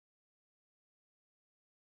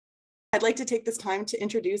I'd like to take this time to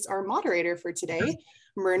introduce our moderator for today,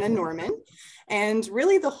 Myrna Norman. And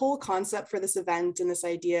really the whole concept for this event and this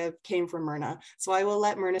idea came from Myrna. So I will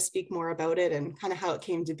let Myrna speak more about it and kind of how it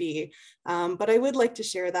came to be. But I would like to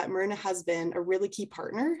share that Myrna has been a really key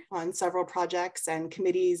partner on several projects and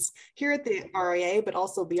committees here at the RIA, but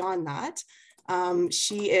also beyond that.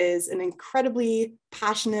 She is an incredibly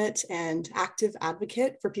passionate and active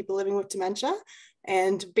advocate for people living with dementia,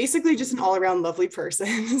 and basically just an all-around lovely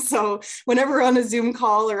person. So whenever we're on a Zoom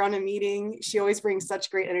call or on a meeting, she always brings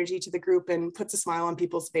such great energy to the group and puts a smile on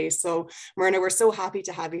people's face. So Myrna, we're so happy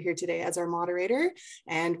to have you here today as our moderator,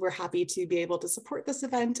 and we're happy to be able to support this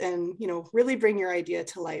event and, you know, really bring your idea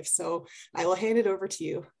to life. So I will hand it over to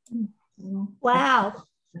you. Wow.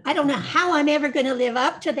 I don't know how I'm ever going to live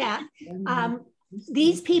up to that.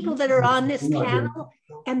 These people that are on this panel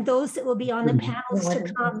and those that will be on the panels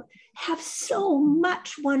to come have so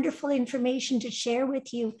much wonderful information to share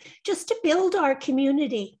with you just to build our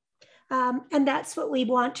community. And that's what we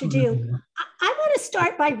want to do. I want to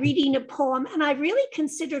start by reading a poem, and I really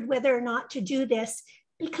considered whether or not to do this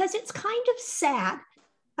because it's kind of sad.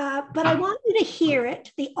 But I want you to hear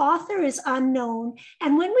it. The author is unknown.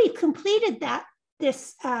 And when we've completed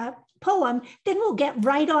this poem, then we'll get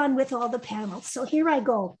right on with all the panels. So here I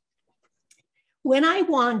go. When I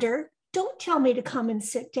wander, don't tell me to come and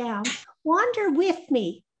sit down. Wander with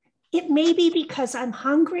me. It may be because I'm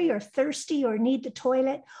hungry or thirsty or need the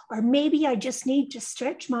toilet, or maybe I just need to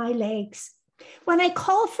stretch my legs. When I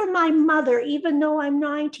call for my mother, even though I'm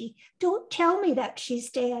 90, don't tell me that she's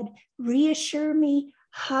dead. Reassure me,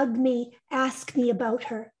 hug me, ask me about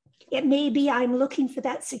her. It may be I'm looking for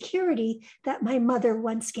that security that my mother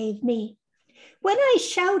once gave me. When I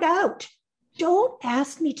shout out, don't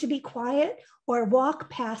ask me to be quiet or walk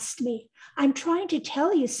past me. I'm trying to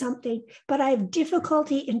tell you something, but I have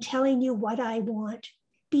difficulty in telling you what I want.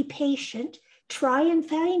 Be patient. Try and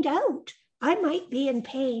find out. I might be in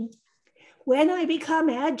pain. When I become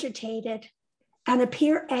agitated and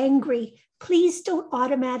appear angry, please don't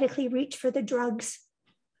automatically reach for the drugs.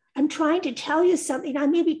 I'm trying to tell you something. I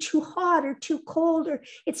may be too hot or too cold, or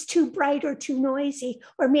it's too bright or too noisy,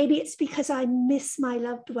 or maybe it's because I miss my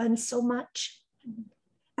loved ones so much.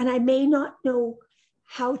 And I may not know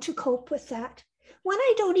how to cope with that. When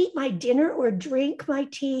I don't eat my dinner or drink my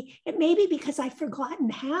tea, it may be because I've forgotten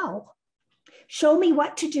how. Show me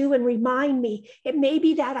what to do and remind me. It may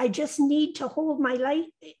be that I just need to hold my life,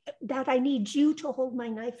 that I need you to hold my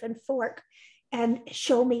knife and fork and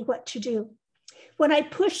show me what to do. When I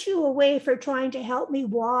push you away for trying to help me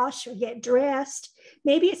wash or get dressed,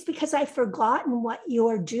 maybe it's because I've forgotten what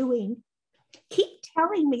you're doing. Keep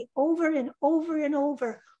telling me over and over and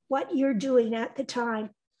over what you're doing at the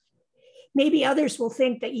time. Maybe others will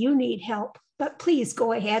think that you need help, but please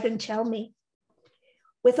go ahead and tell me.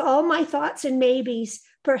 With all my thoughts and maybes,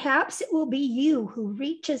 perhaps it will be you who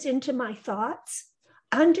reaches into my thoughts,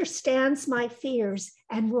 understands my fears,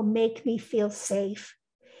 and will make me feel safe.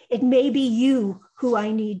 It may be you who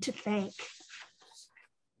I need to thank.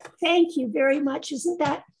 Thank you very much. Isn't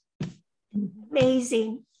that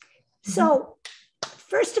amazing? So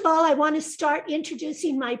first of all, I want to start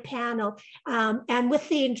introducing my panel. And with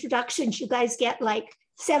the introductions, you guys get like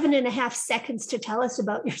 7.5 seconds to tell us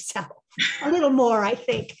about yourself. A little more, I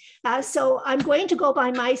think. So I'm going to go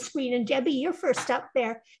by my screen. And Debbie, you're first up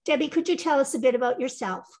there. Debbie, could you tell us a bit about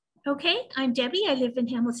yourself? Okay, I'm Debbie. I live in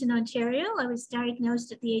Hamilton, Ontario. I was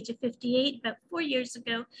diagnosed at the age of 58 about 4 years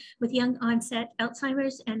ago with young onset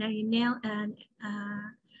Alzheimer's, and I am now an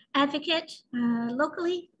advocate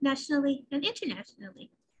locally, nationally, and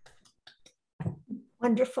internationally.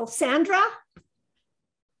 Wonderful. Sandra?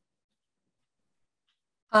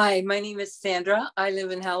 Hi, my name is Sandra. I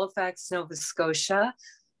live in Halifax, Nova Scotia.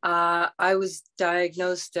 I was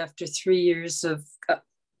diagnosed after 3 years of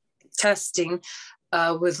testing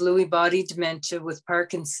with Lewy body dementia with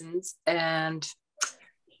Parkinson's, and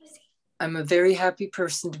I'm a very happy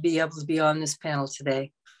person to be able to be on this panel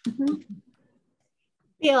today. Mm-hmm.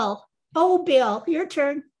 Bill. Oh, Bill, your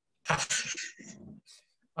turn.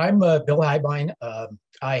 I'm Bill Highbine.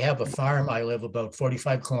 I have a farm. I live about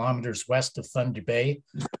 45 kilometers west of Thunder Bay,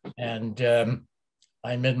 and I'm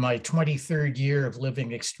in my 23rd year of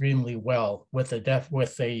living extremely well with a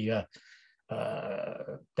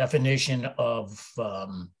definition of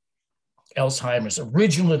Alzheimer's.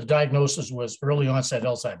 Originally, the diagnosis was early onset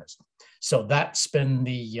Alzheimer's. So that's been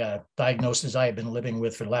the diagnosis I have been living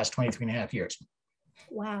with for the last 23.5 years.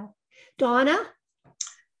 Wow. Donna?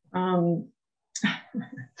 I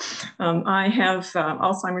have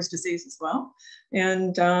Alzheimer's disease as well.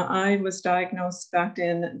 And I was diagnosed back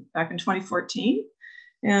in 2014.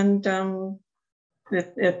 And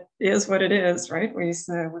it is what it is, right? We've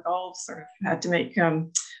all sort of had to make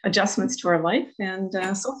adjustments to our life. And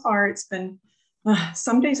so far it's been,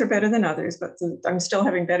 some days are better than others, but I'm still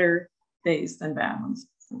having better days than bad ones.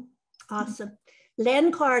 So. Awesome.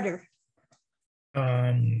 Len Carter.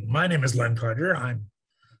 My name is Len Carter. I'm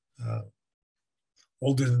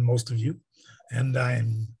older than most of you, and I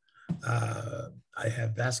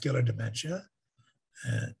have vascular dementia.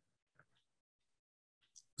 And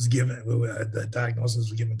the diagnosis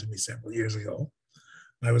was given to me several years ago.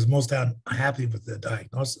 I was most unhappy with the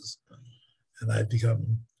diagnosis, and I've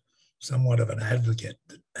become somewhat of an advocate,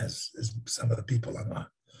 as some of the people on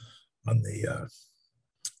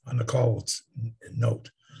the call note.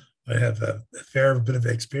 I have a fair bit of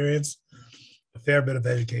experience, a fair bit of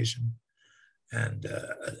education, and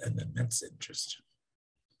an immense interest.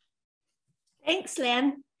 Thanks,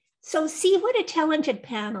 Len. So see, what a talented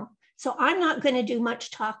panel. So I'm not going to do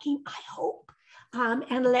much talking, I hope,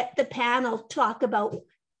 and let the panel talk about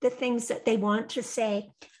the things that they want to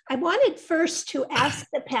say. I wanted first to ask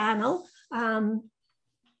the panel,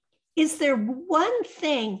 is there one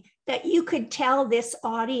thing that you could tell this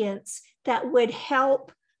audience that would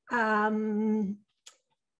help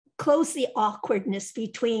close the awkwardness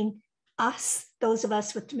between us, those of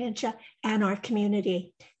us with dementia, and our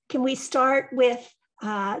community? Can we start with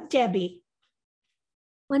Debbie?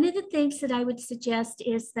 One of the things that I would suggest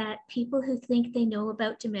is that people who think they know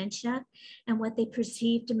about dementia and what they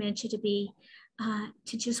perceive dementia to be,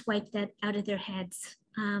 to just wipe that out of their heads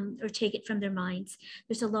or take it from their minds.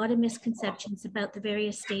 There's a lot of misconceptions about the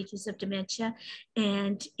various stages of dementia,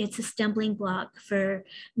 and it's a stumbling block for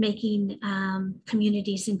making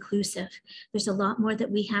communities inclusive. There's a lot more that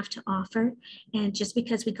we have to offer, and just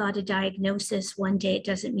because we got a diagnosis one day, it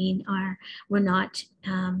doesn't mean we're not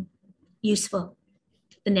useful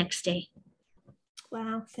the next day.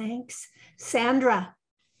 Wow, thanks. Sandra.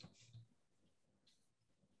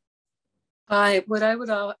 Hi, what I would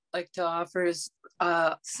like to offer is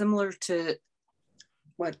similar to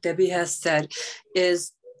what Debbie has said,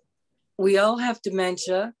 is we all have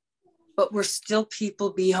dementia, but we're still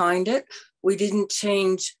people behind it. We didn't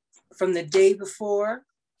change from the day before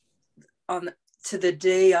to the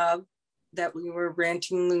day of that we were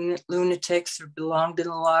ranting lunatics or belonged in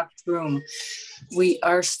a locked room. We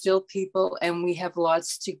are still people, and we have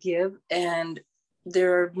lots to give. And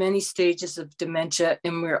there are many stages of dementia,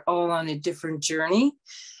 and we're all on a different journey.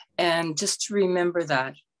 And just to remember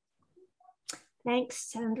that. Thanks,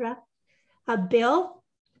 Sandra. Bill?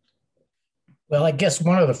 Well, I guess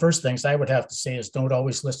one of the first things I would have to say is don't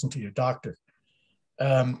always listen to your doctor.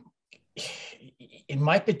 In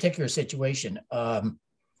my particular situation,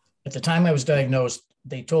 at the time I was diagnosed,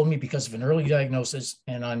 they told me because of an early diagnosis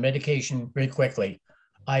and on medication very quickly,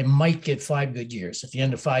 I might get 5 good years. At the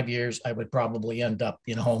end of 5 years, I would probably end up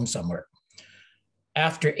in a home somewhere.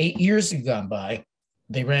 After 8 years had gone by,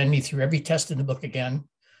 they ran me through every test in the book again.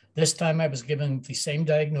 This time I was given the same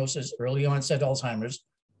diagnosis, early onset Alzheimer's,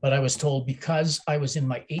 but I was told because I was in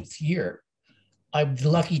my 8th year, I'd be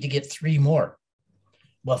lucky to get 3 more.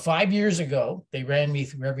 Well, 5 years ago, they ran me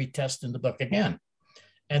through every test in the book again.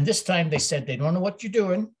 And this time they said, they don't know what you're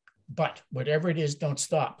doing, but whatever it is, don't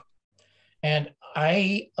stop. And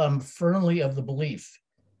I am firmly of the belief,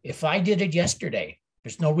 if I did it yesterday,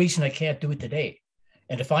 there's no reason I can't do it today.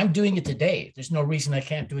 And if I'm doing it today, there's no reason I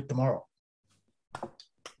can't do it tomorrow.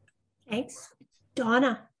 Thanks.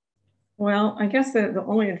 Donna? Well, I guess the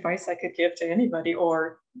only advice I could give to anybody,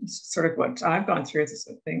 or sort of what I've gone through as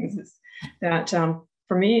things, is that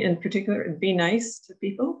for me in particular, be nice to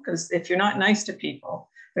people, because if you're not nice to people,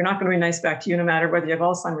 they're not going to be nice back to you no matter whether you have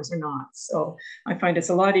Alzheimer's or not. So I find it's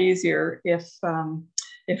a lot easier if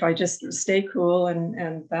I just stay cool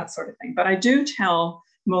and that sort of thing. But I do tell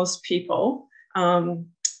most people, and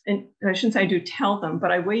I shouldn't say I do tell them, but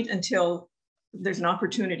I wait until there's an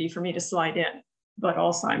opportunity for me to slide in about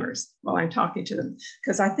Alzheimer's while I'm talking to them.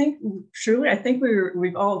 Because I think, truly, I think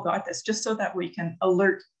we've all got this just so that we can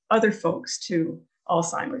alert other folks to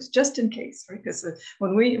Alzheimer's, just in case, right? Because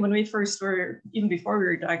when we first were, even before we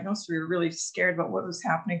were diagnosed, we were really scared about what was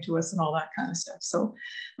happening to us and all that kind of stuff. So,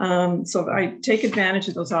 so I take advantage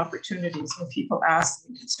of those opportunities when people ask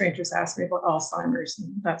me, strangers ask me about Alzheimer's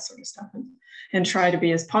and that sort of stuff, and try to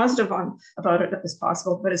be as positive about it as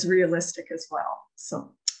possible, but as realistic as well.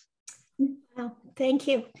 So, well, thank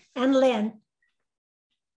you. And Len?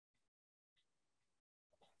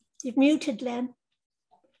 You've muted, Len.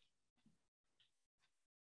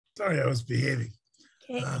 Sorry, I was behaving.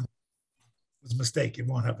 Okay. It was a mistake. It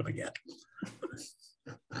won't happen again.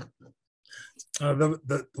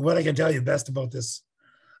 What I can tell you best about this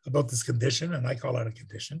condition, and I call it a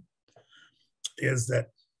condition, is that,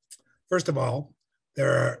 first of all,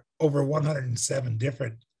 there are over 107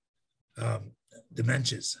 different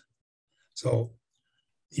dementias. So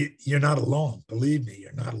you're not alone. Believe me,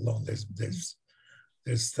 you're not alone.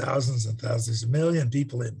 There's thousands and thousands, there's 1 million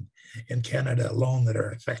people in Canada alone that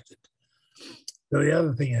are affected. So the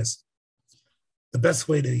other thing is, the best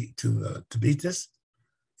way to beat this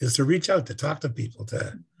is to reach out, to talk to people,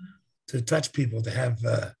 to touch people, to have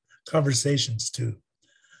conversations, to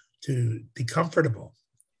be comfortable.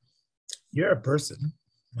 You're a person.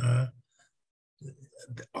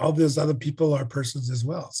 All those other people are persons as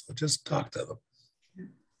well. So just talk to them.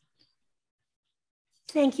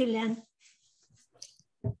 Thank you, Len.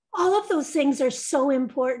 All of those things are so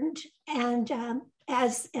important. And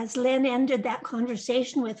as Len ended that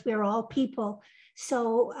conversation with, we're all people.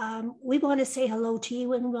 So we want to say hello to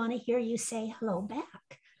you, and we want to hear you say hello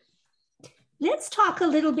back. Let's talk a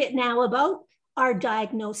little bit now about our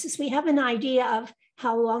diagnosis. We have an idea of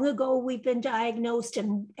how long ago we've been diagnosed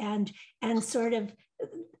and sort of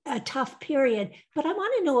a tough period, but I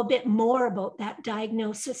want to know a bit more about that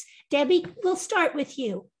diagnosis. Debbie, we'll start with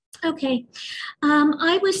you. Okay.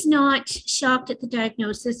 I was not shocked at the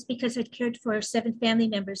diagnosis because I'd cared for 7 family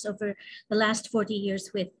members over the last 40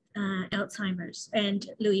 years with Alzheimer's and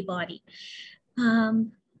Lewy body.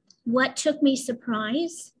 What took me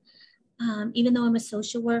surprise, even though I'm a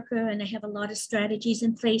social worker and I have a lot of strategies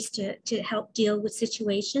in place to help deal with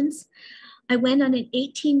situations, I went on an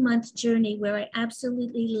 18-month journey where I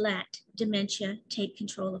absolutely let dementia take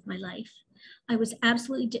control of my life. I was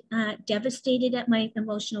absolutely devastated at my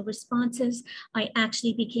emotional responses. I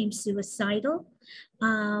actually became suicidal,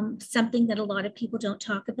 something that a lot of people don't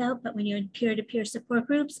talk about, but when you're in peer-to-peer support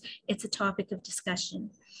groups, it's a topic of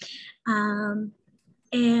discussion.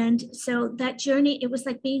 And so that journey, it was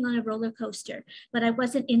like being on a roller coaster, but I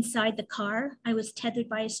wasn't inside the car. I was tethered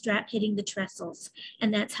by a strap hitting the trestles,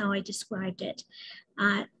 and that's how I described it.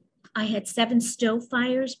 I had 7 stove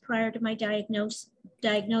fires prior to my diagnosis.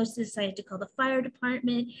 I had to call the fire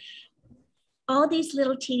department. All these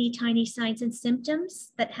little teeny tiny signs and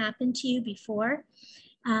symptoms that happened to you before,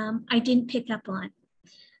 I didn't pick up on.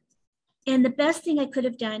 And the best thing I could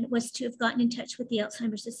have done was to have gotten in touch with the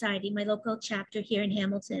Alzheimer's Society, my local chapter here in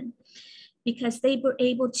Hamilton, because they were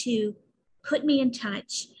able to put me in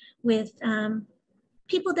touch with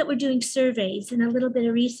people that were doing surveys and a little bit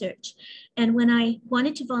of research. And when I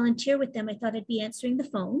wanted to volunteer with them, I thought I'd be answering the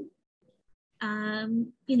phone,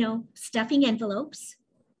 stuffing envelopes.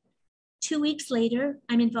 2 weeks later,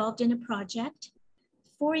 I'm involved in a project.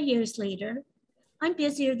 4 years later, I'm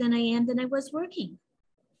busier than I was working.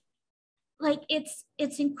 Like it's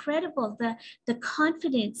incredible, the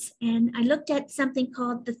confidence. And I looked at something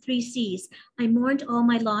called the 3 C's. I mourned all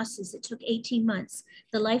my losses. It took 18 months.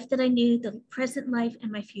 The life that I knew, the present life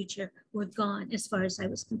and my future were gone as far as I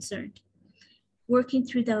was concerned. Working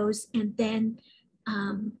through those and then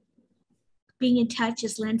being in touch,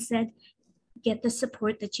 as Len said, get the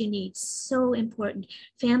support that you need. So important.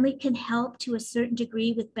 Family can help to a certain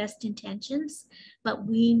degree with best intentions, but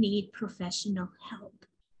we need professional help.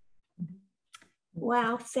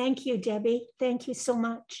 Wow, thank you, Debbie. Thank you so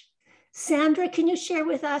much. Sandra, can you share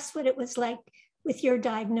with us what it was like with your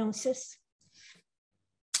diagnosis?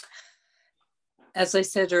 As I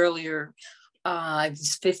said earlier, I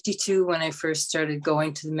was 52 when I first started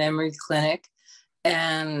going to the memory clinic,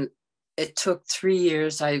 and it took 3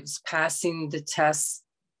 years. I was passing the tests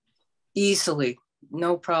easily,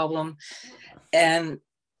 no problem. And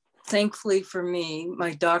thankfully for me,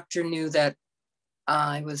 my doctor knew that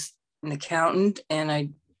I was an accountant and I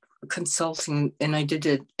consulting, and I did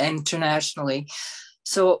it internationally.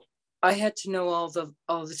 So I had to know all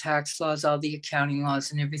the tax laws, all the accounting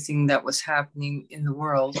laws, and everything that was happening in the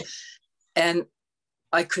world. And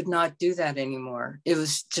I could not do that anymore. It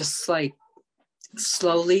was just like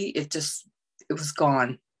slowly, it was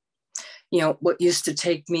gone. What used to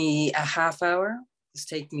take me a half hour was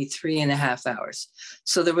taking me 3.5 hours.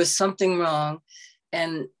 So there was something wrong.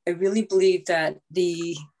 And I really believe that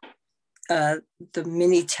the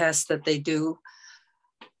mini test that they do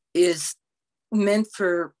is meant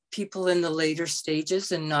for people in the later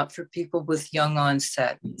stages and not for people with young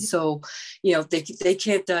onset. So, they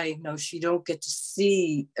can't diagnose. You don't get to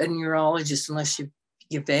see a neurologist unless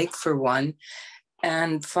you beg for one.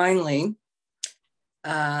 And finally,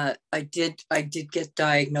 I did get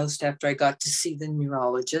diagnosed after I got to see the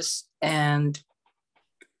neurologist, and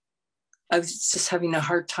I was just having a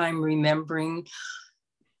hard time remembering.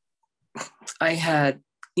 I had,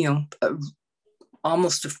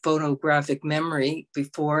 almost a photographic memory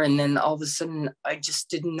before, and then all of a sudden I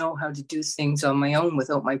just didn't know how to do things on my own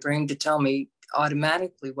without my brain to tell me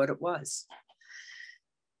automatically what it was.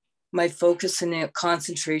 my focus and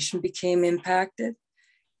concentration became impacted,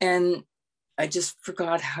 and I just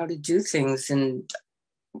forgot how to do things. And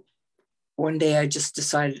one day I just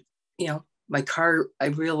decided, I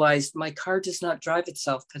realized my car does not drive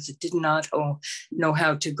itself because it did not know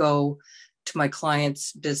how to go to my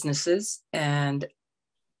clients' businesses. And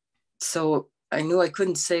so I knew I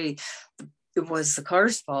couldn't say it was the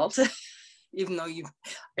car's fault, even though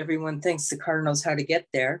everyone thinks the car knows how to get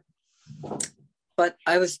there. But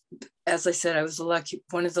I was, as I said, I was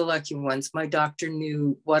one of the lucky ones. My doctor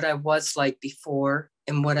knew what I was like before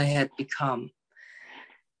and what I had become.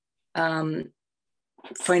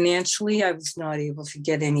 Financially, I was not able to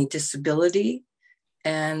get any disability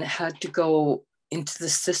and had to go into the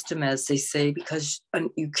system, as they say, because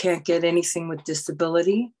you can't get anything with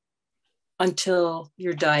disability until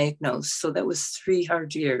you're diagnosed. So that was 3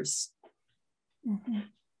 hard years. Mm-hmm.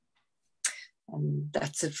 And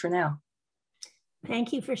that's it for now.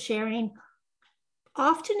 Thank you for sharing.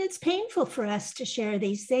 Often it's painful for us to share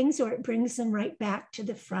these things, or it brings them right back to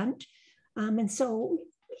the front. And so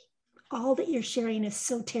all that you're sharing is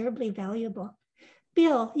so terribly valuable.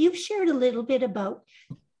 Bill, you've shared a little bit about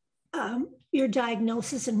your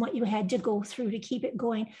diagnosis and what you had to go through to keep it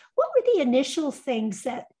going. What were the initial things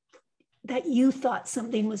that you thought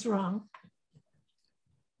something was wrong?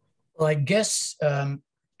 Well, I guess there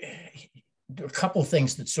were a couple of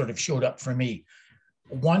things that sort of showed up for me.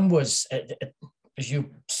 One was, as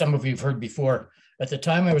some of you have heard before, at the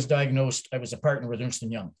time I was diagnosed, I was a partner with Ernst &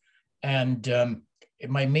 Young. And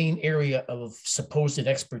my main area of supposed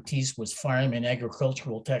expertise was farm and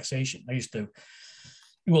agricultural taxation. I used to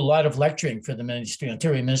do a lot of lecturing for the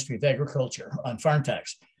Ontario Ministry of Agriculture on farm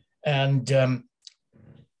tax. And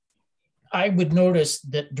I would notice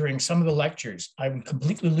that during some of the lectures, I would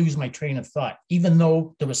completely lose my train of thought, even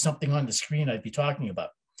though there was something on the screen I'd be talking about.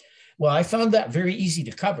 Well, I found that very easy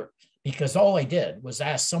to cover, because all I did was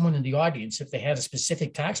ask someone in the audience if they had a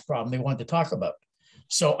specific tax problem they wanted to talk about.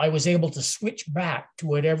 So I was able to switch back to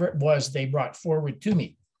whatever it was they brought forward to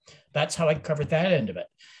me. That's how I covered that end of it.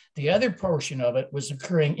 The other portion of it was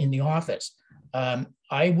occurring in the office.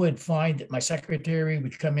 I would find that my secretary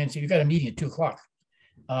would come in and say, "You've got a meeting at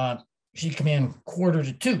 2:00. She'd come in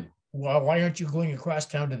 1:45. Well, why aren't you going across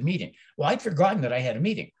town to the meeting? Well, I'd forgotten that I had a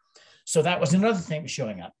meeting. So that was another thing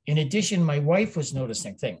showing up. In addition, my wife was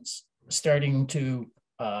noticing things, starting to,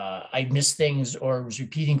 I'd miss things or was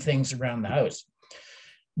repeating things around the house.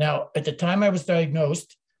 Now, at the time I was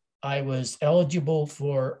diagnosed, I was eligible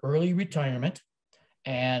for early retirement.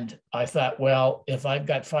 And I thought, well, if I've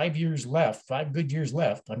got 5 years left, 5 good years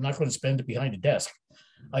left, I'm not going to spend it behind a desk.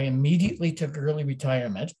 I immediately took early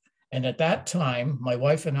retirement. And at that time, my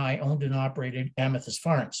wife and I owned and operated Amethyst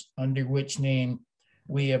Farms, under which name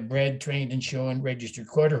we have bred, trained, and shown registered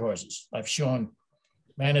quarter horses. I've shown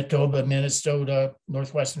Manitoba, Minnesota,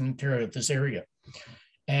 Northwestern Ontario, this area.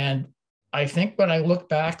 And I think when I look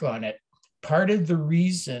back on it, part of the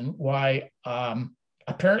reason why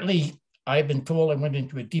apparently I've been told I went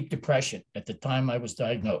into a deep depression at the time I was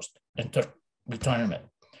diagnosed and took retirement.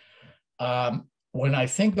 When I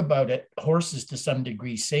think about it, horses to some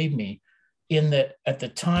degree saved me, in that at the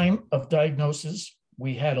time of diagnosis,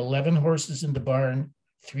 we had 11 horses in the barn.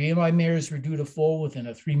 3 of my mares were due to foal within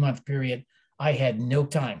a 3-month period. I had no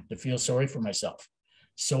time to feel sorry for myself.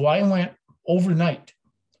 So I went overnight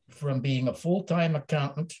from being a full-time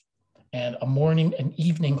accountant and a morning and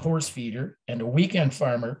evening horse feeder and a weekend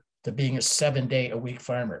farmer to being a 7-day-a-week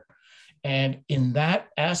farmer. And in that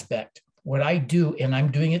aspect, what I do, and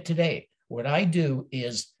I'm doing it today, what I do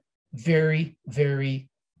is very, very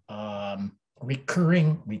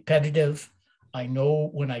recurring, repetitive. I know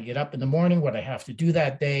when I get up in the morning what I have to do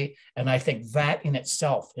that day. And I think that in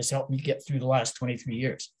itself has helped me get through the last 23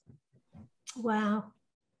 years. Wow.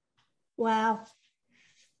 Wow.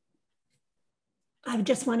 I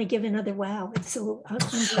just want to give another wow. It's so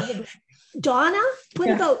unbelievable. Donna,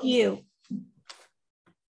 what about you?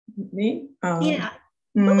 Me? Yeah.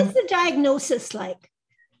 What was the diagnosis like?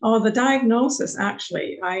 Oh, the diagnosis,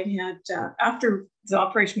 actually, I had, after the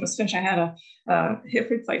operation was finished, I had a hip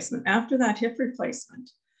replacement. After that hip replacement,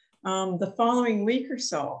 the following week or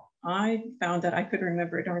so, I found that I couldn't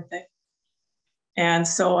remember a darn thing. And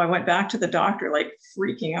so I went back to the doctor, like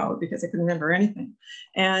freaking out because I couldn't remember anything.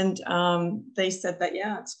 And they said that,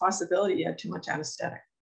 yeah, it's a possibility you had too much anesthetic.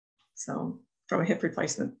 So from a hip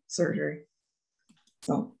replacement surgery.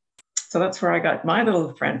 So that's where I got my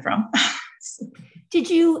little friend from. Did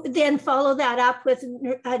you then follow that up with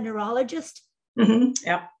a neurologist? Mm-hmm.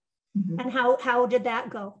 Yeah. Mm-hmm. And how did that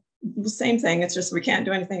go? The same thing. It's just we can't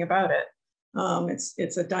do anything about it.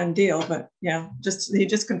 It's a done deal. But yeah, he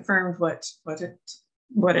just confirmed what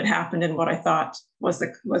what had happened and what I thought was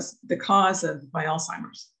the cause of my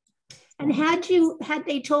Alzheimer's. And had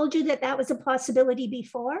they told you that that was a possibility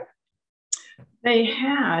before? They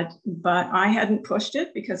had, but I hadn't pushed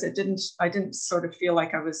it because I didn't sort of feel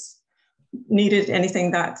like I needed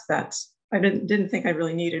anything that I didn't think I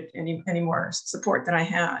really needed any more support than I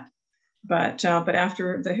had. But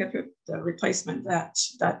after the hip replacement, that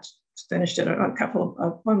finished it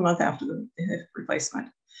 1 month after the hip replacement.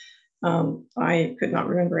 I could not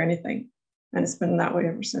remember anything, and it's been that way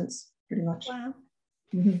ever since, pretty much. Wow.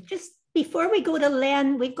 Mm-hmm. Just before we go to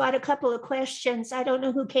Len, we've got a couple of questions. I don't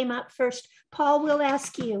know who came up first. Paul, we'll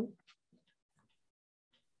ask you.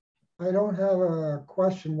 I don't have a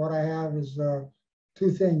question. What I have is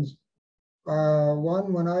two things.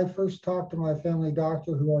 One, when I first talked to my family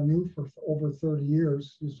doctor, who I knew for over 30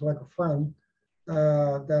 years, who's like a friend,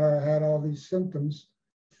 that I had all these symptoms,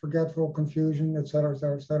 forgetful, confusion, et cetera, et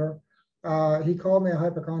cetera, et cetera. He called me a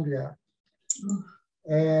hypochondriac.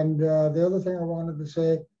 And the other thing I wanted to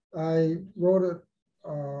say, I wrote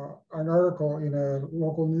an article in a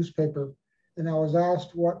local newspaper, and I was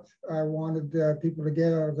asked what I wanted people to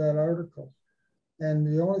get out of that article. And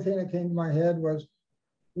the only thing that came to my head was,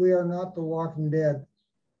 we are not the Walking Dead.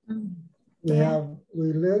 We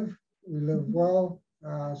live well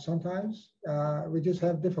sometimes. We just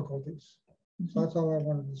have difficulties. So that's all I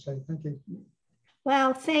wanted to say. Thank you.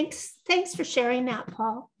 Well, thanks for sharing that,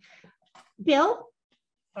 Paul. Bill?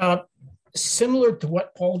 Similar to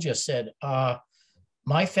what Paul just said,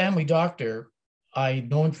 my family doctor, I'd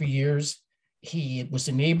known for years. He was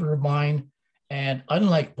a neighbor of mine. And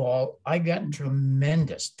unlike Paul, I got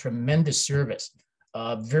tremendous service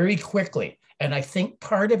very quickly. And I think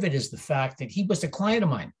part of it is the fact that he was a client of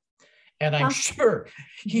mine. And I'm sure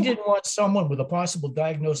he didn't want someone with a possible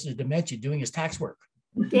diagnosis of dementia doing his tax work.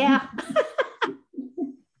 Yeah.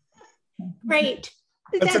 Great.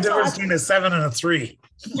 That's the difference between a 7 and a 3.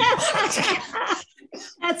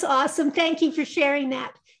 That's awesome. Thank you for sharing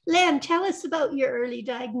that. Len, tell us about your early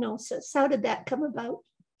diagnosis. How did that come about?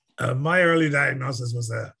 My early diagnosis was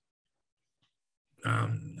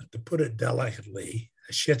to put it delicately,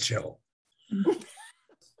 a shit show.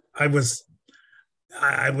 I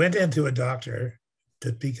went into a doctor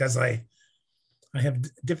because I have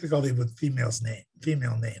difficulty with female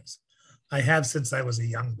names. I have since I was a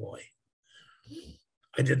young boy.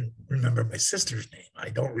 I didn't remember my sister's name. I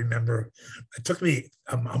don't remember. It took me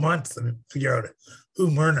a month to figure out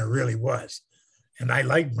who Myrna really was. And I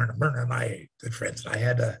liked Myrna. Myrna and I are good friends. I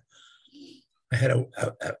had a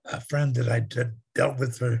friend that I dealt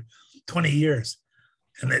with for 20 years.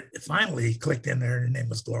 And it finally clicked in there. Her name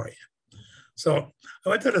was Gloria. So I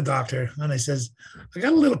went to the doctor and I says, I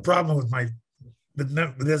got a little problem with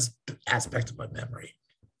this aspect of my memory.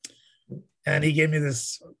 And he gave me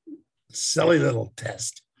this silly little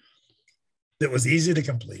test that was easy to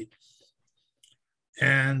complete.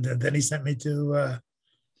 And then he sent me to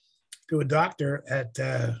a doctor at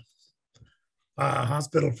a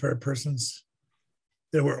hospital for persons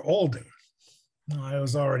that were older. No, I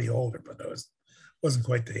was already older, but I wasn't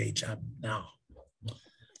quite the age I'm now.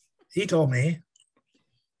 He told me,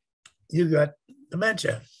 you got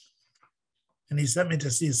dementia. And he sent me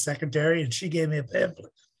to see his secretary, and she gave me a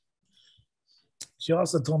pamphlet. She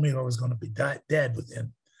also told me I was going to be dead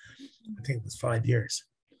within, I think it was 5 years.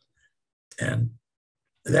 And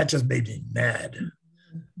that just made me mad.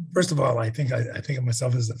 First of all, I think of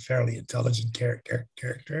myself as a fairly intelligent character.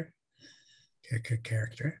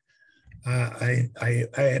 I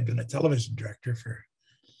had been a television director for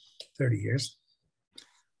 30 years.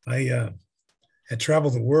 I had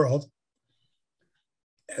traveled the world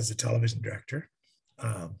as a television director.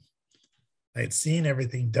 I had seen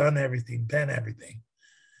everything, done everything, been everything.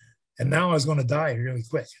 And now I was going to die really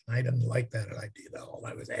quick. And I didn't like that idea at all.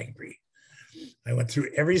 I was angry. I went through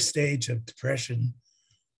every stage of depression,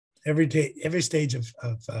 every stage of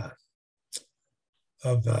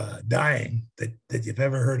dying that you've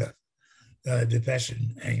ever heard of.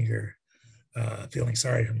 Depression, anger, feeling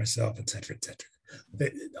sorry for myself, et cetera,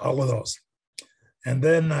 all of those. And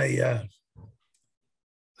then I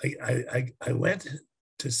went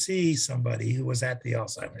to see somebody who was at the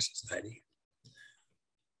Alzheimer's Society.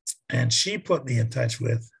 And she put me in touch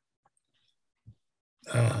with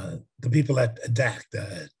the people at DAC,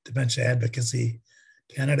 the Dementia Advocacy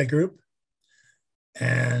Canada group.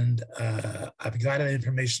 And I've got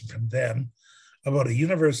information from them about a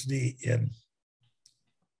university in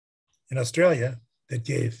Australia that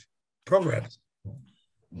gave programs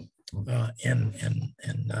in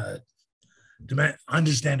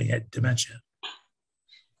understanding dementia.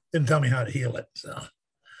 Didn't tell me how to heal it, so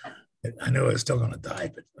I knew I was still going to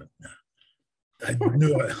die. But I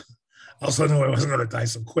also knew I wasn't going to die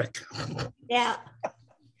so quick. Yeah.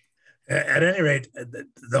 At any rate,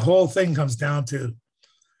 the whole thing comes down to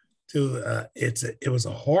it was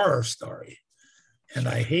a horror story, and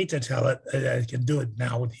I hate to tell it. I can do it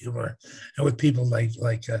now with humor and with people like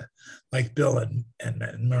Bill and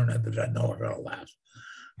Myrna that I know are going to laugh.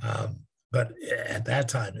 But at that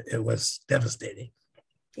time, it was devastating.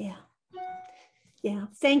 Yeah. Yeah.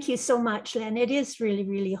 Thank you so much, Len. It is really,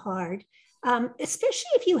 really hard.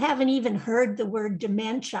 Especially if you haven't even heard the word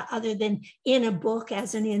dementia other than in a book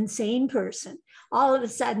as an insane person. All of a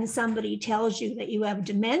sudden, somebody tells you that you have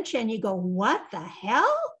dementia and you go, what the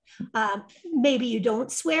hell? Maybe you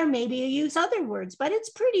don't swear, maybe you use other words, but it's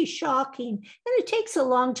pretty shocking. And it takes a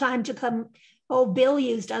long time to come. Oh, Bill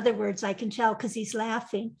used other words, I can tell because he's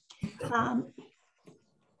laughing.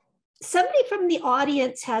 Somebody from the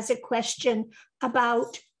audience has a question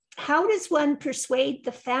about how does one persuade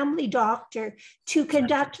the family doctor to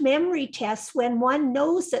conduct memory tests when one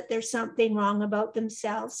knows that there's something wrong about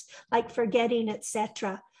themselves, like forgetting,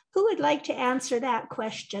 etc.? Who would like to answer that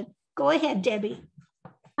question? Go ahead, Debbie.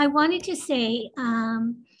 I wanted to say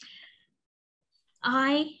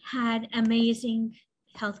I had amazing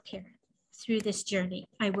healthcare through this journey,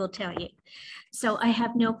 I will tell you. So I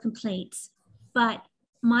have no complaints, but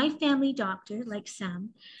my family doctor, like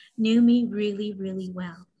Sam, knew me really, really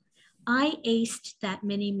well. I aced that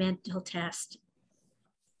mini mental test.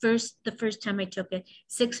 The first time I took it,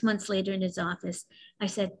 6 months later in his office, I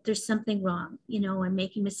said, there's something wrong. You know, I'm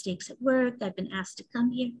making mistakes at work. I've been asked to come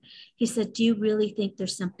here. He said, do you really think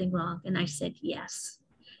there's something wrong? And I said, yes.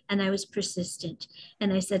 And I was persistent.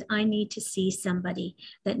 And I said, I need to see somebody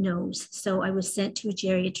that knows. So I was sent to a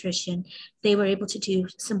geriatrician. They were able to do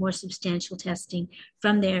some more substantial testing.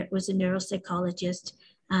 From there, it was a neuropsychologist,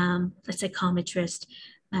 a psychometrist,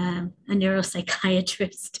 a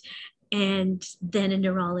neuropsychiatrist, and then a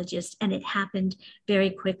neurologist. And it happened very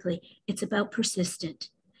quickly. It's about persistent.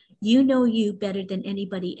 You know you better than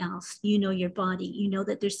anybody else. You know your body. You know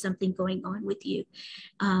that there's something going on with you.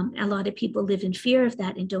 A lot of people live in fear of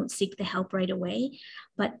that and don't seek the help right away,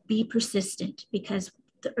 but be persistent, because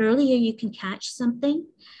the earlier you can catch something,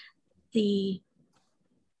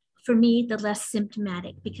 for me, the less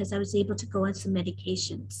symptomatic, because I was able to go on some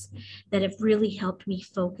medications that have really helped me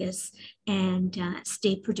focus and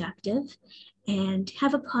stay productive and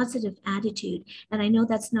have a positive attitude. And I know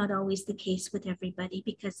that's not always the case with everybody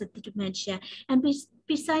because of the dementia and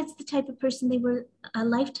besides the type of person they were a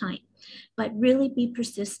lifetime, but really be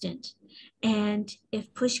persistent. And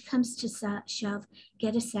if push comes to shove,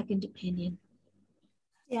 get a second opinion.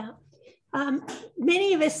 Yeah.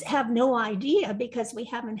 Many of us have no idea because we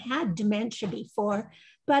haven't had dementia before,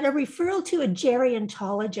 but a referral to a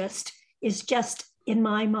gerontologist is just, in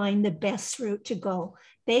my mind, the best route to go.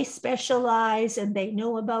 They specialize and they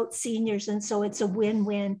know about seniors, and so it's a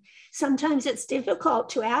win-win. Sometimes it's difficult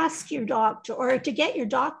to ask your doctor or to get your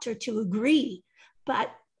doctor to agree, but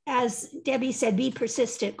as Debbie said, be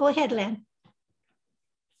persistent. Go ahead, Len.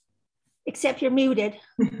 Except you're muted.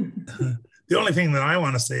 The only thing that I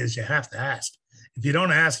want to say is you have to ask. If you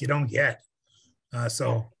don't ask, you don't get.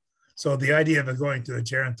 So the idea of going to a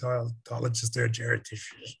gerontologist or a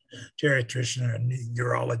geriatrician or a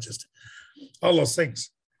neurologist, all those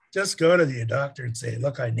things, just go to your doctor and say,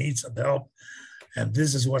 look, I need some help. And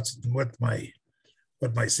this is what my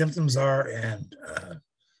symptoms are. And,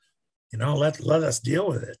 let us deal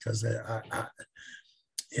with it. Because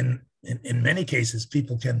in many cases,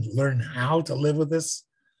 people can learn how to live with this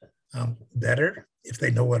better if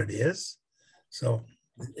they know what it is. So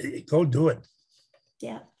go do it.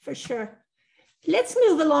 Yeah, for sure. Let's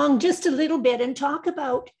move along just a little bit and talk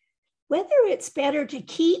about whether it's better to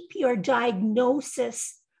keep your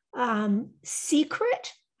diagnosis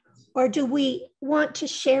secret, or do we want to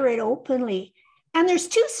share it openly? And there's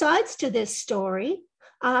two sides to this story.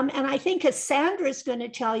 And I think, as Sandra is going to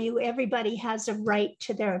tell you, everybody has a right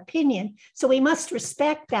to their opinion. So we must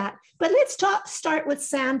respect that. But let's start with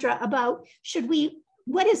Sandra about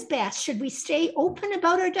what is best? Should we stay open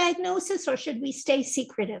about our diagnosis, or should we stay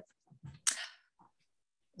secretive?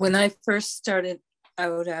 When I first started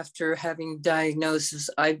out after having diagnosis,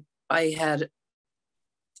 I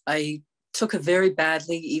took it very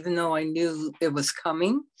badly, even though I knew it was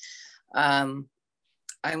coming. I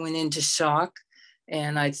went into shock.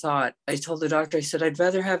 And I told the doctor, I said, I'd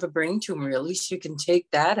rather have a brain tumor. At least you can take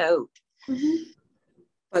that out. Mm-hmm.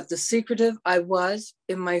 But the secretive, I was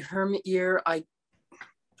in my hermit year. I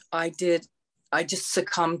just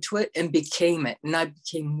succumbed to it and became it. And I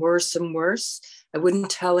became worse and worse. I wouldn't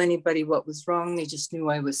tell anybody what was wrong. They just knew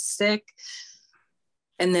I was sick.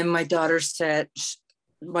 And then my daughter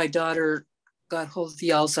got hold of the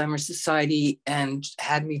Alzheimer Society and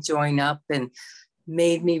had me join up and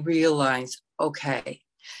made me realize, okay.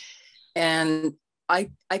 And I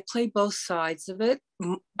play both sides of it.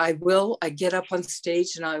 I get up on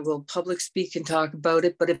stage and I will public speak and talk about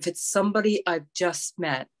it. But if it's somebody I've just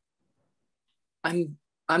met, I'm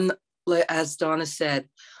as Donna said,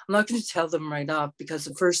 I'm not going to tell them right off, because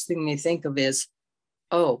the first thing they think of is,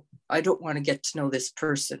 oh, I don't want to get to know this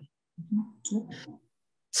person.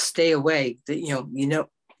 Stay away.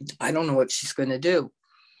 I don't know what she's going to do.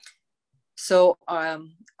 So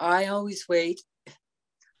I always wait.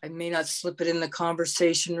 I may not slip it in the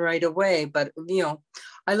conversation right away, but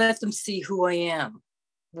I let them see who I am,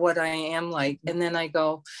 what I am like, and then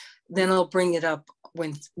then I'll bring it up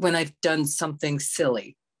when I've done something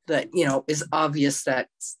silly that is obvious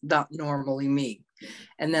that's not normally me,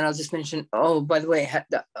 and then I'll just mention, oh, by the way,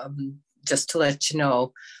 just to let you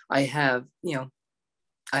know, I have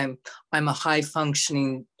I'm a high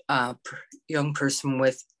functioning young person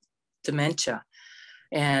with dementia.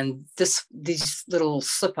 And these little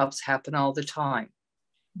slip ups happen all the time.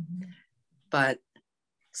 But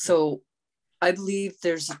so I believe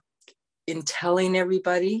in telling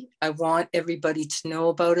everybody, I want everybody to know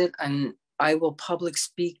about it. And I will public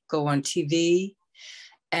speak, go on TV,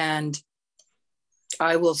 and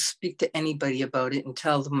I will speak to anybody about it and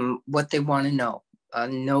tell them what they want to know.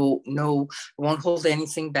 No, I won't hold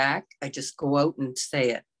anything back. I just go out and say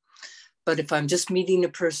it. But if I'm just meeting a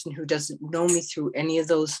person who doesn't know me through any of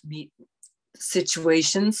those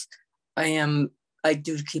situations, I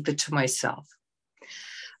do keep it to myself.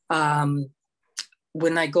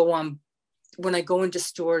 When I go into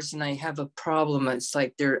stores and I have a problem, it's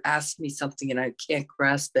like they're asking me something and I can't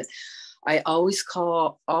grasp it. I always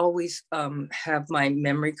have my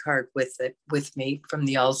memory card with me from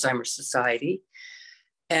the Alzheimer Society.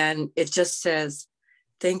 And it just says,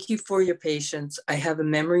 thank you for your patience. I have a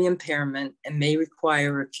memory impairment and may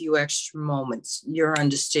require a few extra moments. Your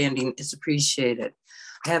understanding is appreciated.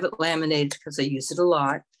 I have it laminated because I use it a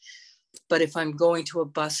lot. But if I'm going to a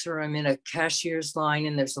bus or I'm in a cashier's line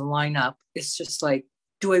and there's a line up, it's just like,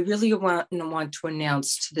 do I really want to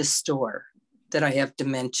announce to this store that I have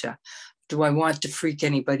dementia? Do I want to freak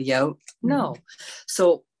anybody out? No.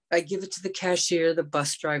 So I give it to the cashier, the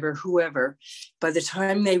bus driver, whoever. By the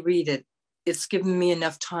time they read it, it's given me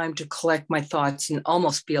enough time to collect my thoughts and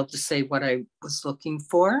almost be able to say what I was looking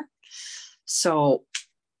for. So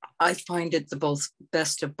I find it the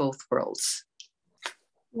best of both worlds.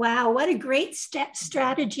 Wow, what a great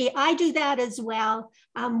strategy. I do that as well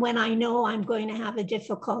when I know I'm going to have a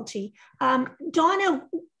difficulty. Donna,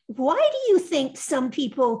 why do you think some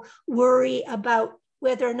people worry about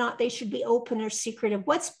whether or not they should be open or secretive?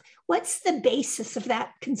 What's the basis of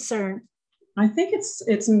that concern? I think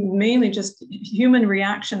it's mainly just human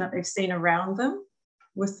reaction that they've seen around them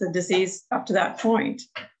with the disease up to that point.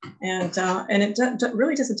 And it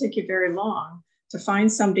really doesn't take you very long to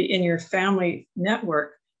find somebody in your family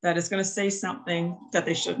network that is going to say something that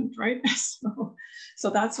they shouldn't, right? So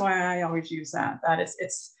that's why I always use that.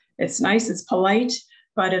 It's nice, it's polite,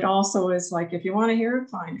 but it also is like, if you want to hear it,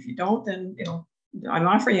 fine. If you don't, then I'm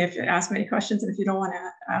offering you if you ask many questions, and if you don't want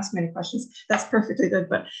to ask many questions, that's perfectly good.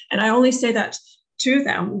 And I only say that to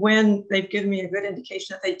them when they've given me a good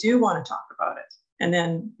indication that they do want to talk about it, and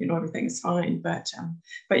then everything is fine. But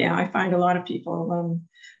yeah, I find a lot of people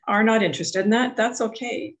are not interested, and that's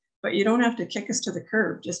okay. But you don't have to kick us to the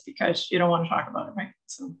curb just because you don't want to talk about it, right?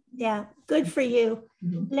 So yeah, good for you.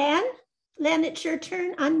 Len, it's your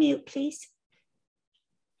turn. Unmute, please.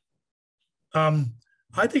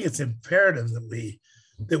 I think it's imperative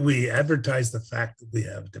that we advertise the fact that we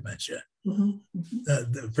have dementia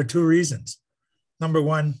for two reasons. Number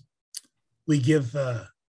one, we give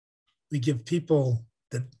people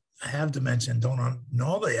that have dementia and don't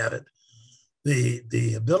know they have it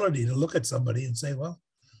the ability to look at somebody and say, well,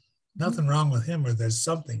 nothing wrong with him, or there's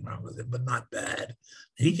something wrong with him, but not bad.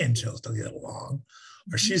 He can still get along,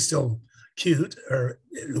 or she's still cute, or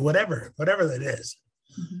whatever that is.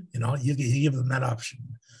 You give them that option.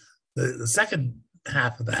 The second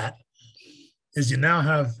half of that is you now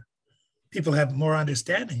have people have more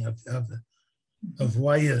understanding of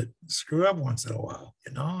why you screw up once in a while.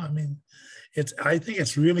 I mean, I think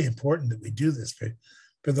it's really important that we do this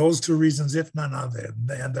for those two reasons, if none other,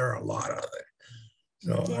 and there are a lot of it.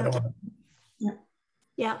 So yeah. I don't want to.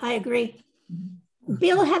 Yeah, I agree.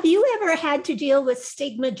 Bill, have you ever had to deal with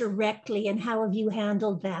stigma directly, and how have you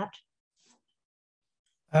handled that?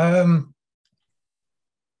 I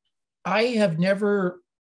have never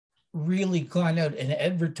really gone out and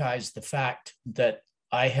advertised the fact that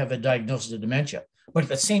I have a diagnosis of dementia, but at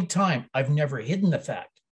the same time, I've never hidden the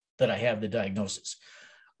fact that I have the diagnosis.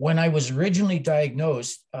 When I was originally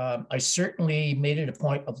diagnosed, I certainly made it a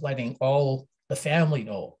point of letting all the family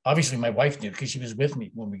know. Obviously, my wife knew because she was with me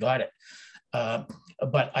when we got it.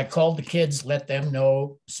 But I called the kids, let them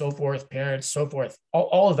know, so forth, parents, so forth.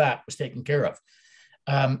 All of that was taken care of.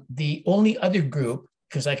 The only other group,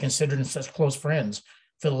 because I consider them such close friends,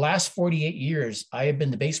 for the last 48 years, I have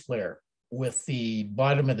been the bass player with the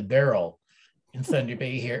bottom of the barrel in Thunder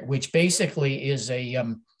Bay here, which basically is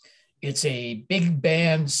it's a big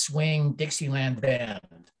band swing Dixieland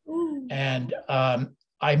band. Ooh. And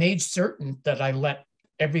I made certain that I let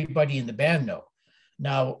everybody in the band know.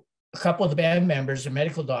 Now, a couple of the band members are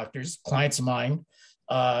medical doctors, clients of mine.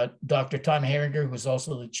 Dr. Tom Herringer, who was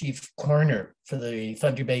also the chief coroner for the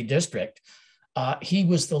Thunder Bay district. He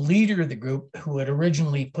was the leader of the group who had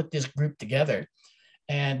originally put this group together.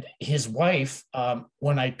 And his wife,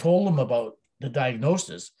 when I told him about the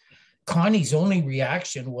diagnosis, Connie's only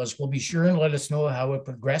reaction was, well, be sure and let us know how it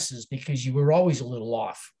progresses because you were always a little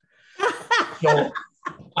off. So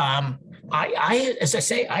as I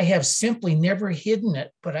say, I have simply never hidden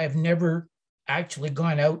it, but I've never actually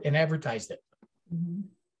gone out and advertised it.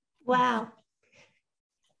 Wow.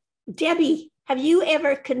 Debbie, have you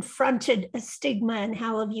ever confronted a stigma and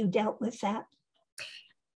how have you dealt with that?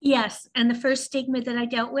 Yes, and the first stigma that I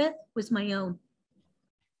dealt with was my own.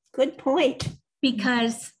 Good point.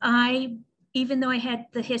 Because even though I had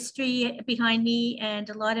the history behind me and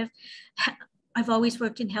I've always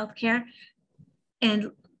worked in healthcare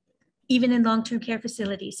and even in long-term care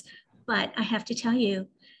facilities, but I have to tell you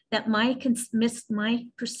that my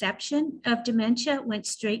perception of dementia went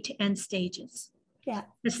straight to end stages. Yeah.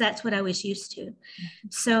 Because that's what I was used to.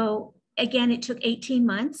 So again, it took 18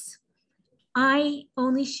 months. I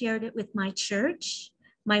only shared it with my church,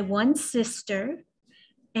 my one sister,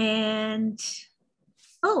 and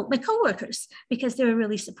my coworkers, because they were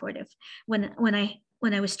really supportive when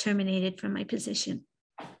I was terminated from my position.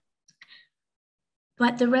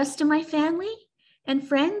 But the rest of my family and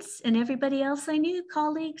friends and everybody else I knew,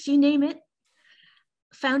 colleagues, you name it,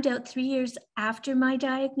 found out 3 years after my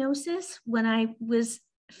diagnosis when I was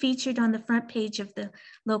featured on the front page of the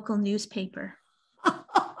local newspaper.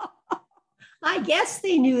 I guess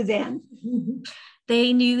they knew then.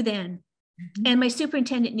 They knew then. And my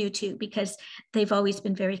superintendent knew too, because they've always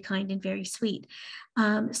been very kind and very sweet.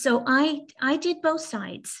 So I did both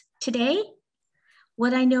sides. Today,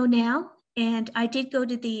 what I know now, and I did go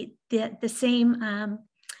to the same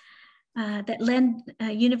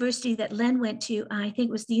university that Len went to. I think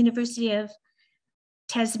it was the University of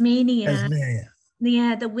Tasmania.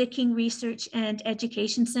 Yeah, the Wicking Research and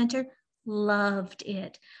Education Center. Loved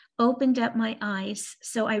it. Opened up my eyes.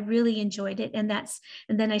 So I really enjoyed it. And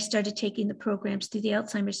then I started taking the programs through the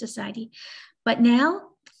Alzheimer's Society. But now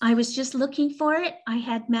I was just looking for it. I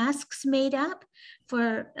had masks made up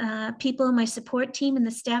for people on my support team and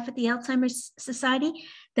the staff at the Alzheimer's Society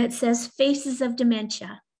that says Faces of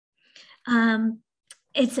Dementia.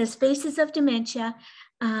 It says Faces of Dementia,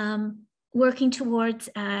 working towards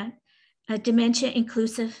a dementia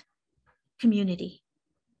inclusive community.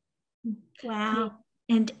 Wow.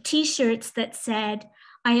 And t-shirts that said,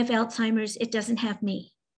 I have Alzheimer's, it doesn't have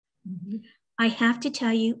me. Mm-hmm. I have to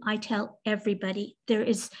tell you, I tell everybody, there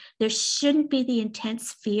shouldn't be the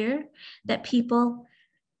intense fear that people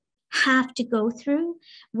have to go through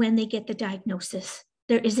when they get the diagnosis.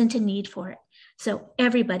 There isn't a need for it. So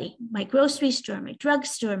everybody, my grocery store, my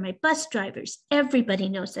drugstore, my bus drivers, everybody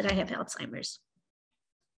knows that I have Alzheimer's.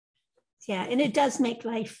 Yeah, and it does make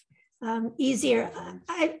life easier.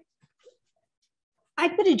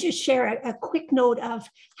 I'm going to just share a quick note of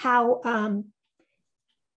how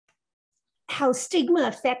stigma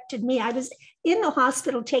affected me. I was in the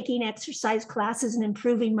hospital taking exercise classes and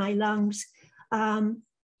improving my lungs. And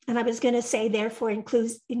I was going to say, therefore,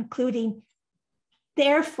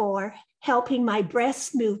 therefore, helping my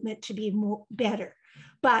breast movement to be better.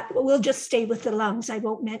 But we'll just stay with the lungs. I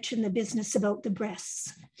won't mention the business about the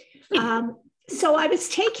breasts. So I was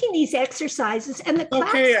taking these exercises and the class—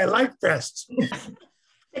 Okay, I like breasts.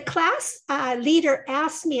 The class leader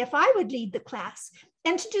asked me if I would lead the class.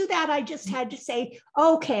 And to do that, I just had to say,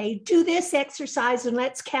 okay, do this exercise and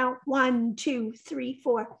let's count 1, 2, 3,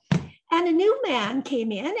 4. And a new man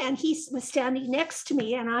came in and he was standing next to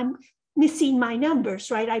me and I'm missing my numbers,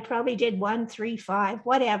 right? I probably did 1, 3, 5,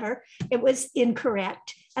 whatever. It was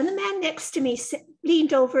incorrect. And the man next to me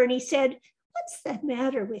leaned over and he said, what's the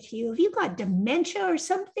matter with you? Have you got dementia or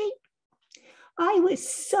something? I was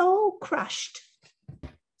so crushed.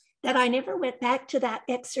 that I never went back to that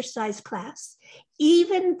exercise class,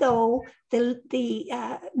 even though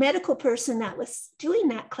the medical person that was doing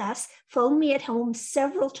that class phoned me at home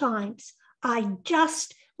several times. I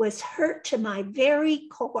just was hurt to my very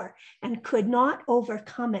core and could not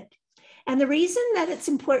overcome it. And the reason that it's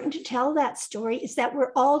important to tell that story is that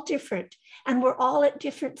we're all different and we're all at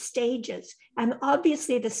different stages. And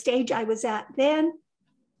obviously the stage I was at then,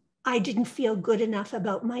 I didn't feel good enough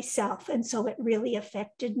about myself. And so it really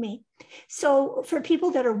affected me. So for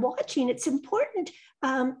people that are watching, it's important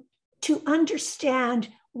to understand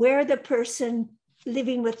where the person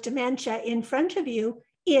living with dementia in front of you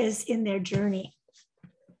is in their journey.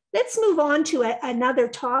 Let's move on to another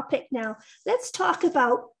topic now. Let's talk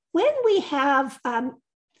about when we have,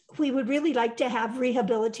 we would really like to have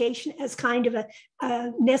rehabilitation as kind of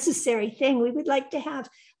a necessary thing. We would like to have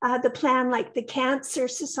the plan like the Cancer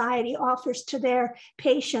Society offers to their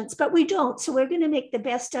patients, but we don't. So we're going to make the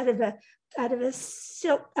best out of a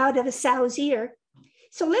sow's ear.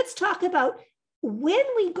 So let's talk about when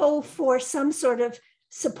we go for some sort of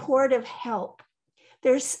supportive help.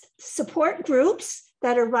 There's support groups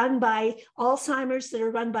that are run by Alzheimer's, that are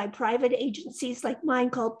run by private agencies like mine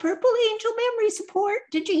called Purple Angel Memory Support.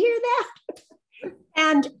 Did you hear that?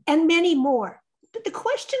 And many more. But the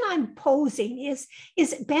question I'm posing is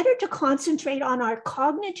it better to concentrate on our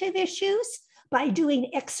cognitive issues by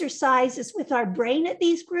doing exercises with our brain at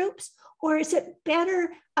these groups? Or is it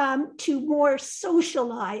better to more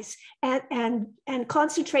socialize and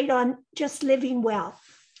concentrate on just living well?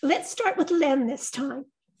 Let's start with Len this time.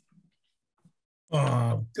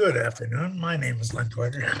 Good afternoon. My name is Len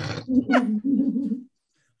Toiger.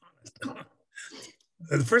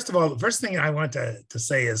 First of all, the first thing I want to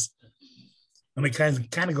say is, and it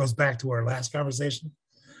kind of goes back to our last conversation.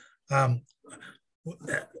 I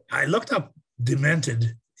looked up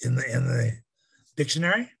demented in the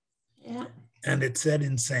dictionary, yeah, and it said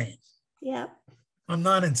insane. Yeah, I'm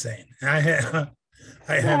not insane. I have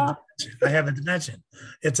a dementia.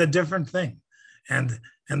 It's a different thing, and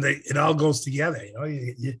it all goes together.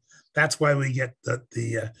 You know, that's why we get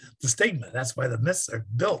the stigma. That's why the myths are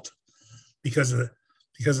built, because of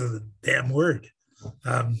the damn word.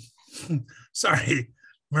 Sorry,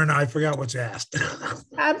 Myrna, I forgot what you asked.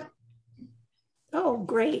 Oh,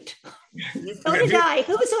 great. So did I.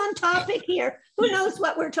 Who's on topic here? Who knows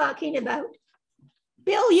what we're talking about?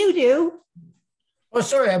 Bill, you do. Oh,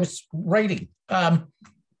 sorry, I was writing. What?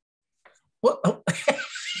 Oh,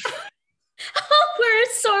 we're a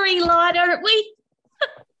sorry lot, aren't we?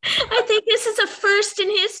 I think this is a first in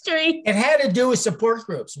history. It had to do with support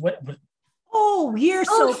groups. What? Oh, you're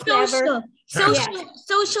so clever.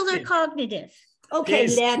 Social or cognitive? Okay,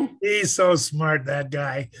 Len. He's so smart, that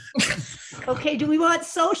guy. Okay, do we want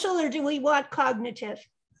social or do we want cognitive?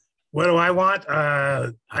 What do I want?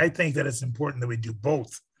 I think that it's important that we do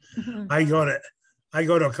both. Mm-hmm. I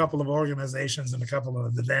go to a couple of organizations and a couple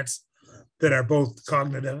of events that are both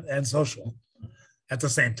cognitive and social at the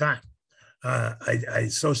same time. I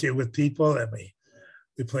associate with people, and we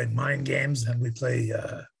play mind games, and we play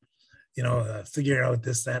figure out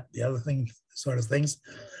this, that, the other thing, sort of things.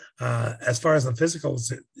 As far as the physical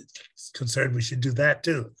is concerned, we should do that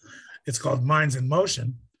too. It's called Minds in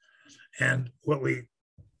Motion. And what we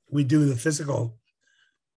do the physical,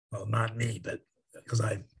 well, not me, but because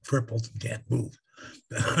I'm crippled and can't move.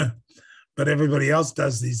 But everybody else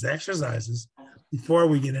does these exercises before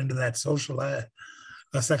we get into that social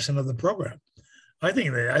section of the program. I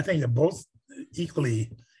think they're both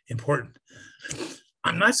equally important.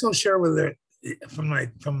 I'm not so sure whether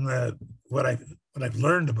what I've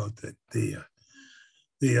learned about the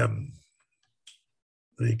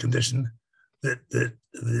condition, that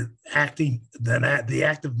the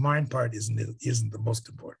active mind part isn't the most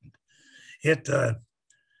important. It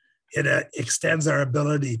extends our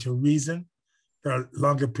ability to reason for a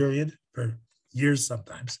longer period, for years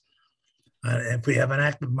sometimes. If we have an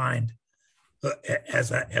active mind,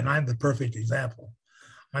 and I'm the perfect example.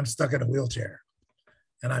 I'm stuck in a wheelchair,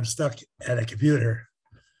 and I'm stuck at a computer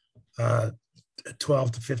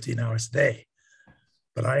 12 to 15 hours a day.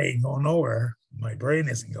 But I ain't going nowhere. My brain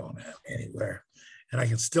isn't going anywhere. And I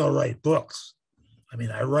can still write books. I mean,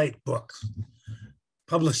 I write books,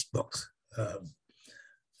 published books.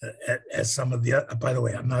 As some of the, by the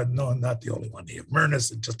way, I'm not the only one here. Myrna's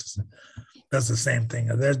just does the same thing.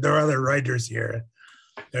 There are other writers here.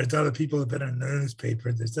 There's other people that have been in the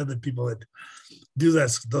newspaper. There's other people that do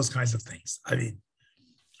those kinds of things. I mean,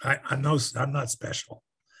 I'm not special.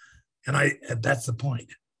 And that's the point.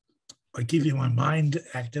 By keeping my mind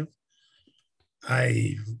active,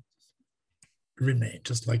 I remain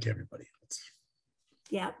just like everybody else.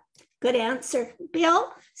 Yeah. Good answer.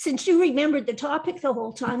 Bill, since you remembered the topic the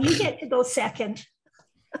whole time, you get to go second.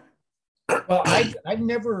 Well, I've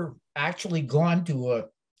never actually gone to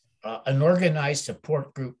an organized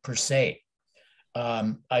support group per se.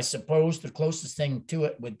 I suppose the closest thing to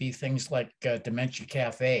it would be things like Dementia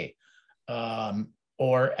Cafe,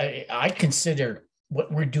 or I consider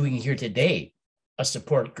what we're doing here today a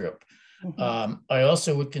support group. Mm-hmm. I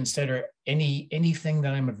also would consider anything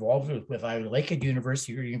that I'm involved with either Lakehead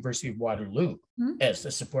University or University of Waterloo as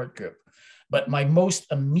a support group. But my most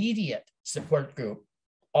immediate support group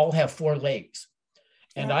all have 4 legs.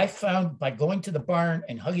 And I found by going to the barn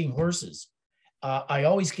and hugging horses, I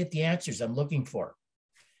always get the answers I'm looking for.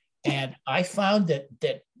 And I found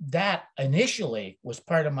that initially was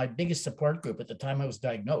part of my biggest support group at the time I was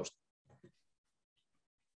diagnosed.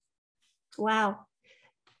 Wow.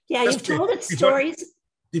 Yeah, you've told us stories.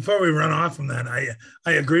 Before we run off from that,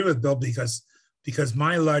 I agree with Bill because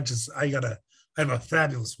my largest, I have a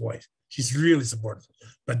fabulous wife. She's really supportive.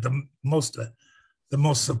 But the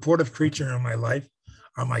most supportive creature in my life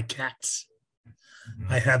are my cats.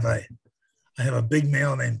 I have a big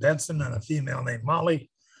male named Benson and a female named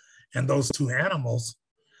Molly. And those 2 animals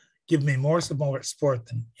give me more support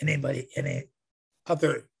than any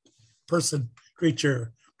other person,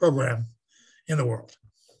 creature, program in the world.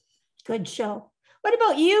 Good show. What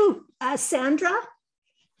about you, Sandra?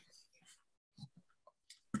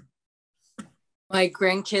 My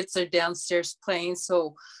grandkids are downstairs playing,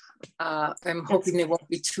 so I'm hoping they won't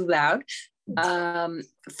be too loud.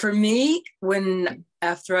 For me,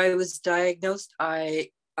 after I was diagnosed, I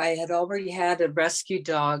had already had a rescue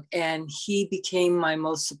dog, and he became my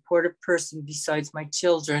most supportive person besides my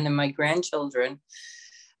children and my grandchildren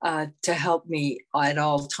to help me at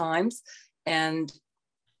all times. And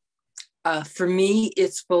for me,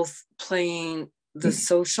 it's both playing the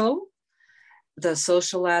social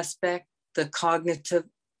aspect, the cognitive,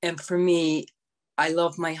 and for me, I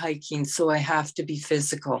love my hiking, so I have to be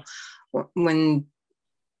physical. When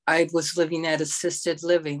I was living at assisted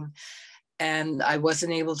living and I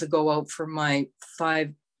wasn't able to go out for my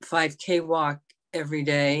 5K walk every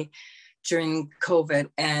day during COVID,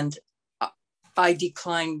 and I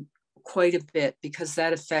declined quite a bit because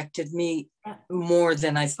that affected me more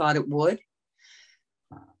than I thought it would.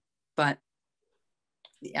 But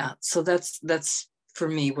yeah, so that's for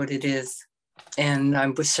me what it is. And I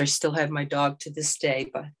wish I still had my dog to this day,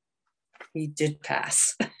 but he did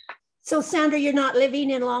pass. So Sandra, you're not living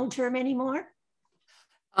in long-term anymore?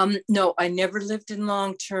 No, I never lived in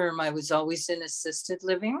long-term. I was always in assisted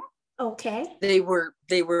living. Okay. They were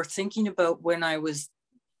thinking about when I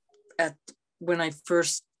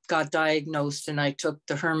first got diagnosed, and I took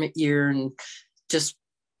the hermit year and just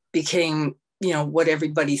became, what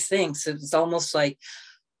everybody thinks. It's almost like,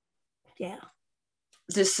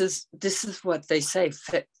 this is what they say,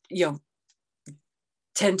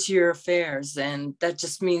 tend to your affairs. And that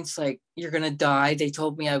just means like, you're going to die. They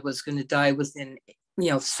told me I was going to die within,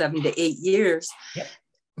 7 to 8 years. Yep.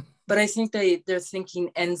 But I think they're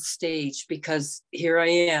thinking end stage, because here I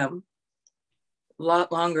am a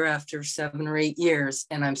lot longer after 7 or 8 years,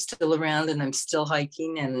 and I'm still around and I'm still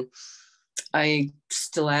hiking and I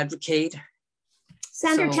still advocate.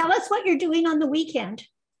 Sandra, tell us what you're doing on the weekend.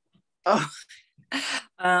 Oh,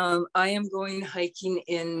 I am going hiking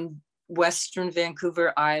in Western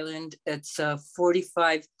Vancouver Island. It's a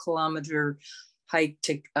 45-kilometer hike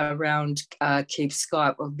to around Cape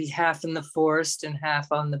Scott. We'll be half in the forest and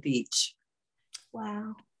half on the beach.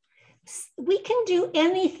 Wow. We can do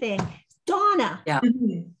anything. Donna, yeah.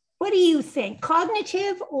 What do you think?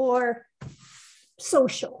 Cognitive or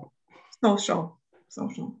social? Social.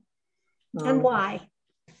 And why?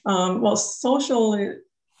 Well, social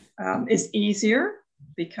is easier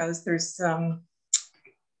because there's the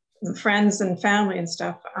friends and family and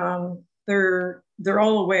stuff. They're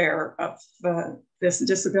all aware of this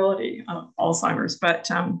disability of Alzheimer's, but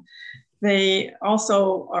they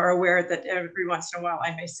also are aware that every once in a while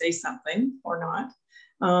I may say something or not.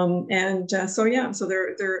 So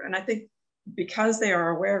they're, and I think because they are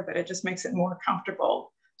aware of it, it just makes it more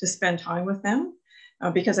comfortable to spend time with them.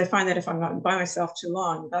 Because I find that if I'm not by myself too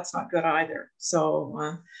long, that's not good either.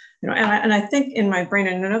 So, and I think in my brain,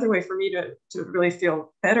 and another way for me to really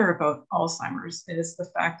feel better about Alzheimer's is the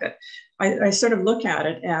fact that I sort of look at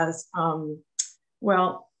it as,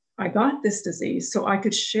 well, I got this disease, so I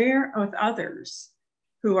could share with others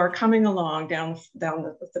who are coming along down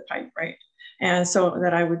the pipe, right? And so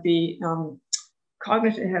that I would be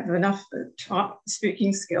cognitive, have enough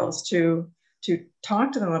speaking skills to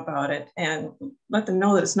talk to them about it and let them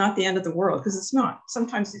know that it's not the end of the world, because it's not.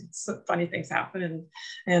 Sometimes funny things happen,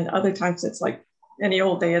 and other times it's like any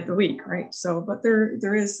old day of the week, right? So, but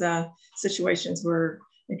there is situations where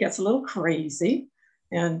it gets a little crazy.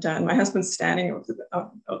 And my husband's standing out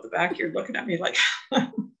the back here looking at me like,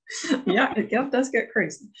 yeah, it does get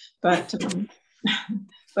crazy. But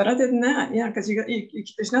but other than that, yeah, because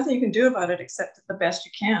there's nothing you can do about it except the best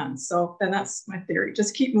you can. So then that's my theory.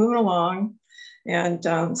 Just keep moving along and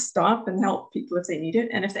stop and help people if they need it.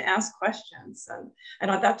 And if they ask questions, and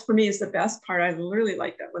that for me is the best part. I really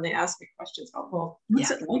like that when they ask me questions about, well,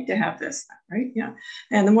 what's it like to have this, right? Yeah.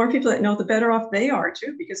 And the more people that know, the better off they are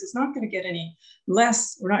too, because it's not going to get any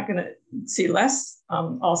less. We're not going to see less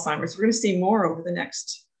Alzheimer's. We're going to see more over the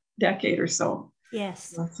next decade or so.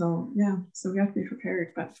 Yes. So yeah, so we have to be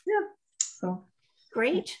prepared, but yeah, so.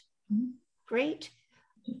 Great, great.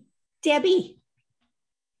 Debbie.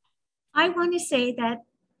 I want to say that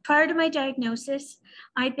prior to my diagnosis,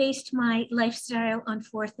 I based my lifestyle on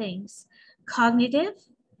 4 things. Cognitive,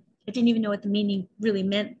 I didn't even know what the meaning really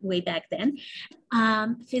meant way back then.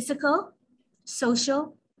 Physical,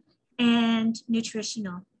 social, and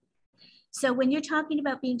nutritional. So when you're talking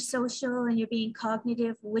about being social and you're being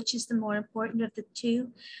cognitive, which is the more important of the 2,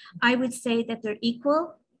 I would say that they're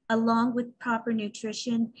equal, along with proper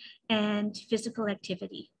nutrition and physical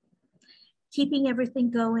activity. Keeping everything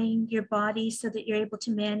going, your body, so that you're able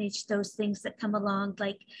to manage those things that come along,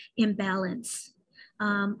 like imbalance.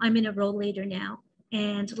 I'm in a rollator now,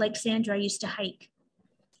 and like Sandra, I used to hike.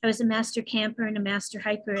 I was a master camper and a master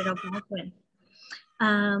hiker at Algonquin.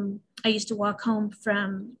 I used to walk home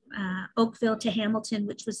from Oakville to Hamilton,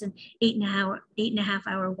 which was an 8.5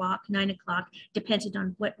 hour walk, 9 o'clock, depended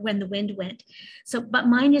on when the wind went. So, but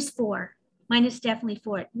mine is 4. Mine is definitely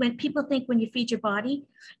 4. When people think when you feed your body,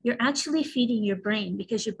 you're actually feeding your brain,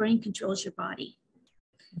 because your brain controls your body.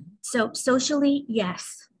 So socially,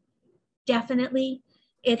 yes, definitely.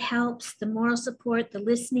 It helps, the moral support, the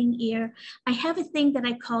listening ear. I have a thing that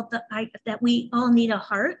I call that we all need a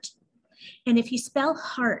heart. And if you spell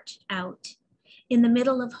heart out, in the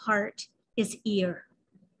middle of heart is ear,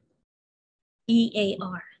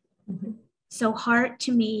 E-A-R. Mm-hmm. So heart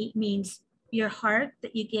to me means your heart,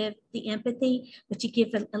 that you give the empathy, but you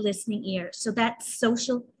give a listening ear. So that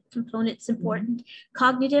social component's important. Mm-hmm.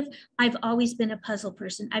 Cognitive, I've always been a puzzle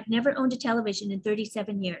person. I've never owned a television in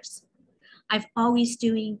 37 years. I've always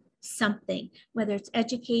doing something, whether it's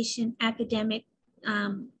education, academic,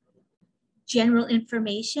 general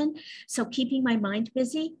information. So keeping my mind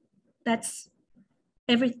busy, that's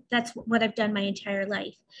what I've done my entire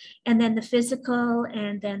life. And then the physical,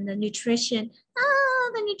 and then the nutrition.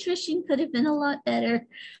 The nutrition could have been a lot better,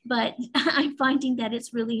 but I'm finding that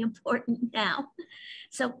it's really important now.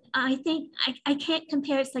 So I think I can't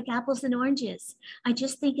compare. It's like apples and oranges. I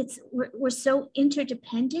just think we're so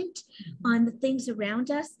interdependent on the things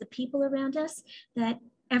around us, the people around us, that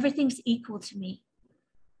everything's equal to me.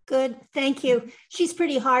 Good, thank you. She's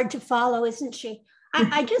pretty hard to follow, isn't she?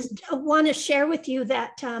 I just want to share with you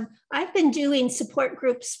that I've been doing support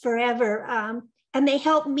groups forever, and they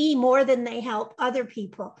help me more than they help other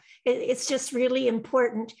people. It's just really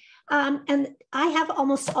important. And I have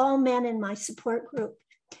almost all men in my support group.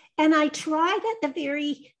 And I tried at the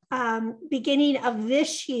very beginning of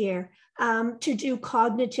this year to do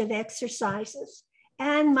cognitive exercises.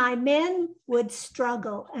 And my men would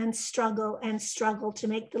struggle and struggle and struggle to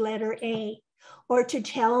make the letter A, or to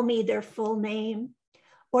tell me their full name,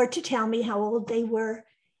 or to tell me how old they were.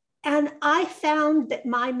 And I found that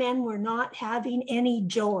my men were not having any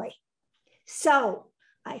joy. So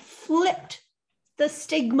I flipped the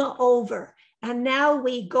stigma over, and now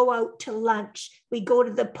we go out to lunch. We go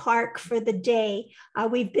to the park for the day.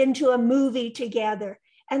 We've been to a movie together.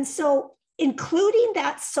 And so including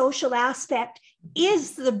that social aspect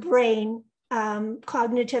is the brain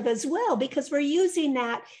cognitive as well, because we're using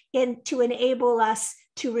that to enable us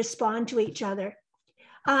to respond to each other.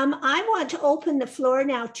 I want to open the floor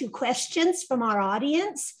now to questions from our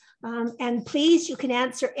audience. And please, you can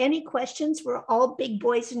answer any questions. We're all big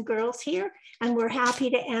boys and girls here, and we're happy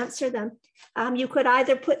to answer them. You could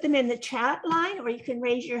either put them in the chat line, or you can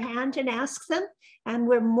raise your hand and ask them, and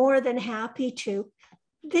we're more than happy to.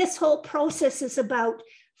 This whole process is about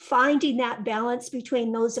finding that balance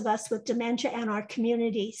between those of us with dementia and our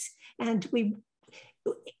communities. And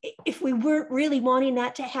if we weren't really wanting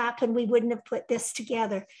that to happen, we wouldn't have put this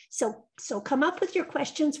together. So come up with your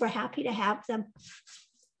questions. We're happy to have them.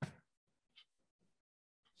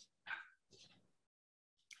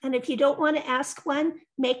 And if you don't want to ask one,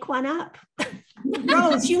 make one up.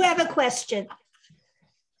 Rose, you have a question.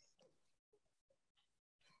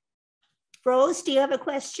 Rose, do you have a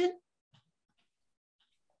question?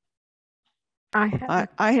 I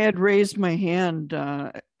had raised my hand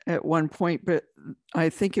at one point, but I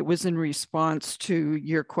think it was in response to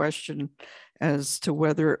your question as to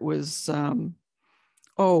whether it was, you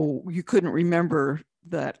couldn't remember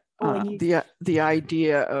that the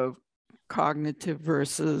idea of cognitive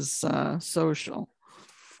versus social.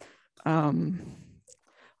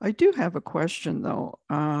 I do have a question though.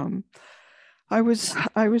 I was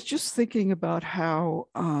just thinking about how,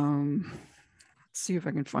 let's see if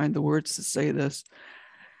I can find the words to say this.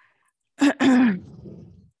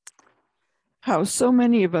 How so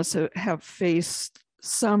many of us have faced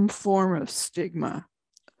some form of stigma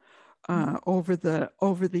over the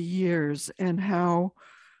years, and how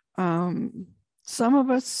some of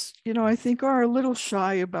us, I think, are a little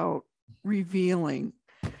shy about revealing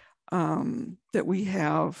that we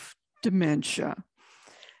have dementia.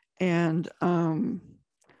 And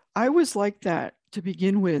I was like that to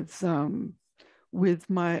begin with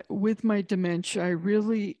my dementia. I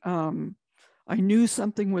really I knew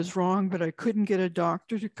something was wrong, but I couldn't get a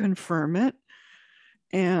doctor to confirm it.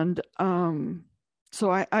 And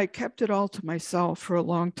so I kept it all to myself for a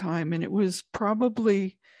long time. And it was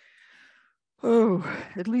probably,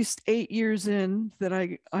 at least 8 years in that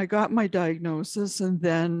I got my diagnosis. And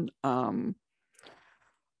then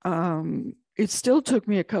it still took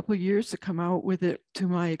me a couple of years to come out with it to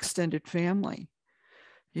my extended family.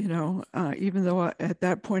 Even though at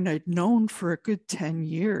that point I'd known for a good 10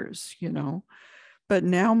 years, but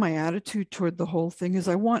now my attitude toward the whole thing is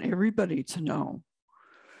I want everybody to know,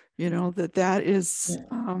 that is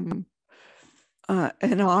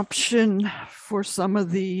an option for some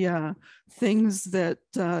of the things that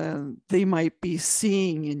they might be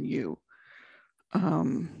seeing in you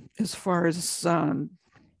as far as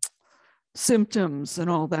symptoms and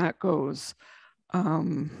all that goes. I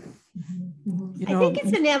think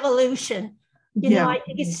it's an evolution. I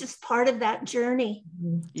think it's just part of that journey.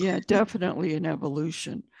 Yeah, definitely an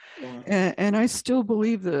evolution. Yeah. And I still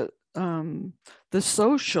believe that the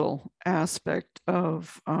social aspect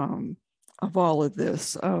of all of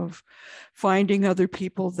this, of finding other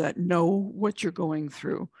people that know what you're going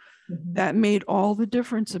through, that made all the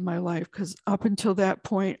difference in my life, because up until that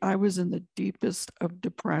point, I was in the deepest of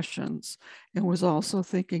depressions and was also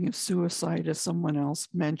thinking of suicide, as someone else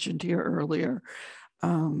mentioned here earlier.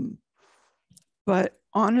 But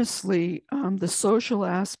honestly, the social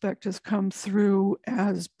aspect has come through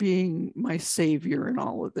as being my savior in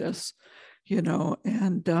all of this,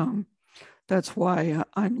 and that's why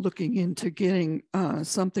I'm looking into getting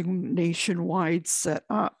something nationwide set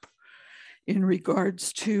up in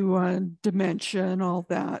regards to dementia and all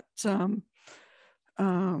that. I'm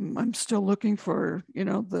still looking for,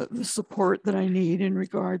 the support that I need in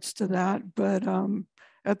regards to that. But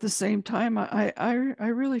at the same time, I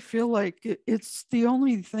really feel like it's the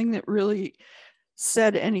only thing that really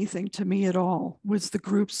said anything to me at all was the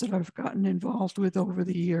groups that I've gotten involved with over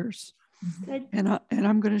the years. Good. And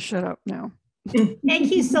I'm going to shut up now.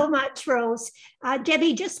 Thank you so much, Rose.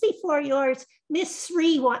 Debbie, just before yours, Miss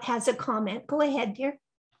Sri has a comment. Go ahead, dear.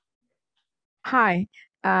 Hi.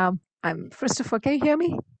 I'm first of all, can you hear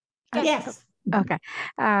me? Yes. Okay.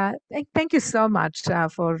 Thank you so much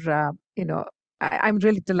for, I'm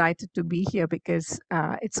really delighted to be here because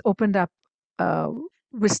it's opened up a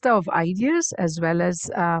vista of ideas, as well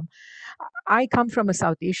as I come from a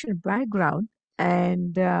South Asian background,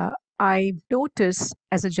 and I notice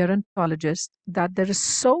as a gerontologist that there is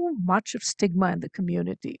so much of stigma in the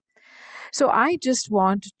community. So I just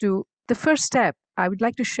want to, the first step I would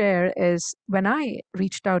like to share is when I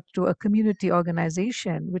reached out to a community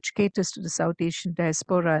organization which caters to the South Asian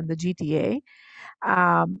diaspora in the GTA,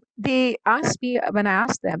 they asked me, when I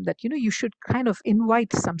asked them that, you should kind of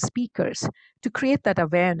invite some speakers to create that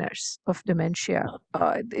awareness of dementia.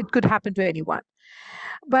 It could happen to anyone.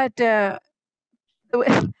 But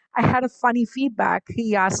I had a funny feedback.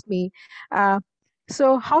 He asked me,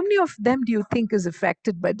 so how many of them do you think is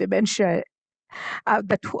affected by dementia?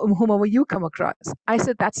 Whomever you come across. I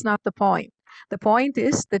said, that's not the point. The point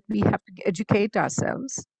is that we have to educate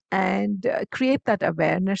ourselves and create that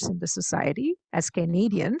awareness in the society. As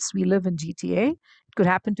Canadians, we live in GTA. It could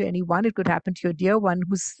happen to anyone. It could happen to your dear one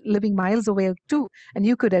who's living miles away too, and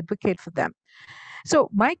you could advocate for them. So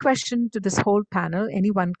my question to this whole panel,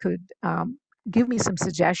 anyone could give me some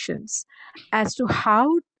suggestions as to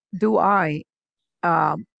how do I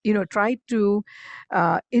try to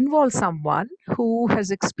involve someone who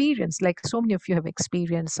has experience, like so many of you have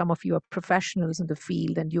experience. Some of you are professionals in the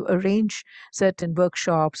field, and you arrange certain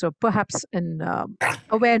workshops, or perhaps an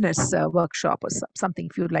awareness workshop, or something,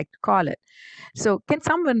 if you'd like to call it. So can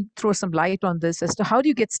someone throw some light on this as to how do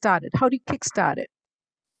you get started? How do you kickstart it?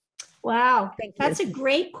 Wow, Thank you. that's a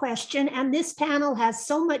great question. And this panel has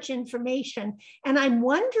so much information. And I'm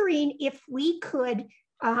wondering if we could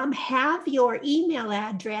have your email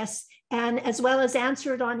address, and as well as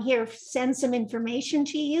answer it on here, send some information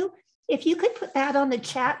to you. If you could put that on the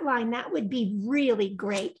chat line, that would be really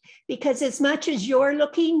great, because as much as you're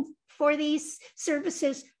looking for these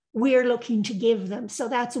services, we're looking to give them. So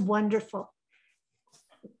that's wonderful.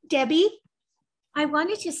 Debbie? I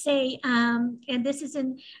wanted to say, and this is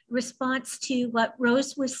in response to what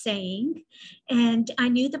Rose was saying, and I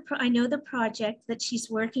know the project that she's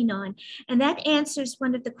working on, and that answers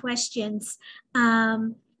one of the questions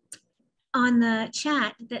on the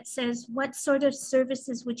chat that says, what sort of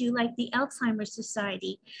services would you like the Alzheimer's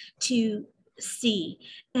Society to see?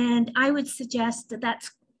 And I would suggest that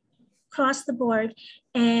that's across the board.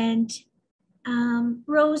 And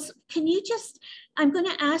Rose, can you just, I'm going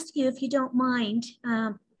to ask you if you don't mind,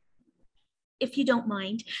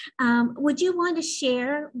 would you want to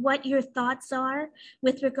share what your thoughts are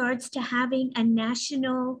with regards to having a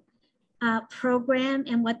national program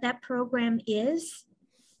and what that program is?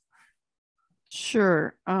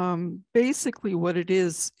 Sure. Basically what it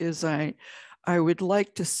is I would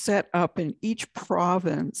like to set up in each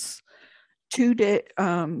province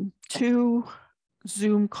two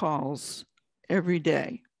Zoom calls every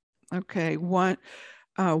day. Okay, one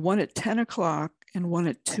at 10 o'clock and one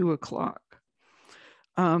at 2 o'clock.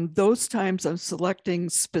 Those times I'm selecting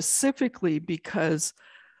specifically because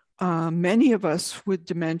many of us with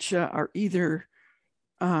dementia are either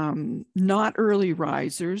not early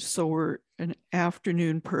risers, so we're an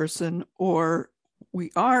afternoon person, or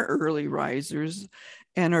we are early risers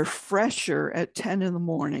and are fresher at 10 in the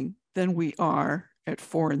morning than we are at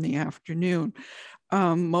 4 in the afternoon.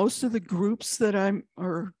 Most of the groups that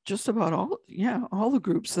or just about all the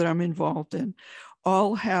groups that I'm involved in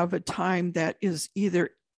all have a time that is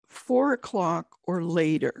either 4 o'clock or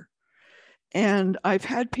later. And I've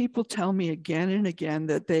had people tell me again and again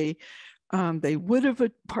that they would have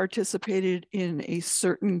participated in a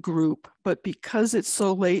certain group, but because it's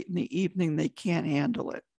so late in the evening, they can't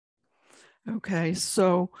handle it. Okay,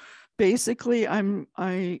 so basically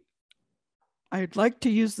I'd like to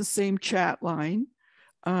use the same chat line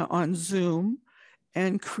on Zoom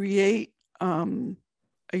and create a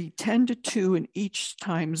 10 to 2 in each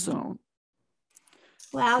time zone.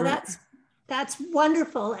 Wow, that's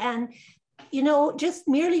wonderful. And you know, just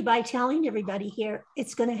merely by telling everybody here,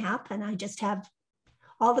 it's going to happen. I just have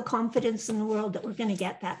all the confidence in the world that we're going to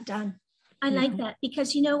get that done. I like that,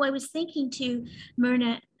 because, you know, I was thinking to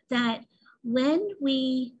Myrna that when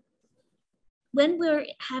we're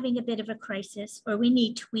having a bit of a crisis or we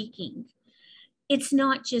need tweaking, it's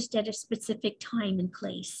not just at a specific time and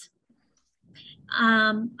place.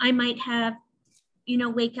 I might have, you know,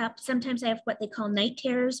 wake up. Sometimes I have what they call night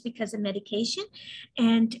terrors because of medication.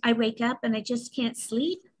 And I wake up and I just can't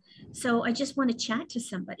sleep. So I just want to chat to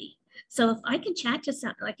somebody. So if I can chat to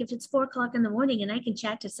somebody, like if it's 4 o'clock in the morning and I can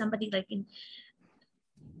chat to somebody like in,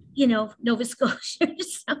 you know, Nova Scotia or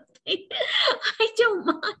something, I don't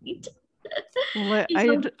mind. Well,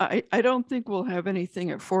 I don't think we'll have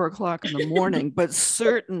anything at 4 o'clock in the morning, but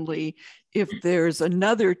certainly if there's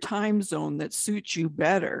another time zone that suits you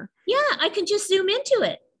better. Yeah, I can just zoom into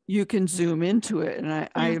it. You can zoom into it.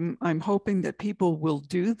 And I'm hoping that people will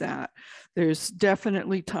do that. There's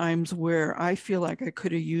definitely times where I feel like I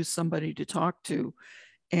could have used somebody to talk to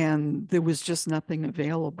and there was just nothing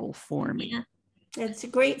available for me. Yeah. It's a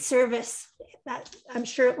great service. That I'm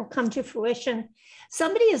sure it will come to fruition.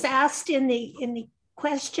 Somebody has asked in the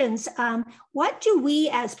questions, what do we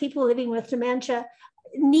as people living with dementia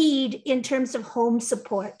need in terms of home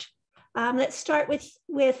support? Let's start with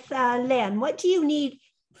Len. What do you need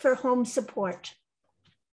for home support?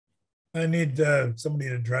 I need somebody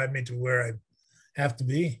to drive me to where I have to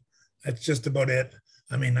be. That's just about it.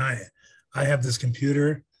 I mean, I have this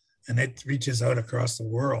computer and it reaches out across the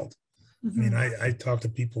world. I mean, I talk to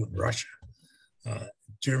people in Russia,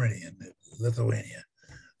 Germany and Lithuania,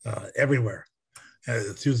 everywhere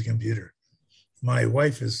through the computer. My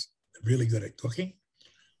wife is really good at cooking,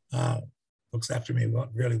 looks after me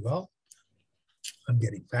really well. I'm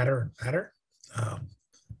getting fatter and fatter.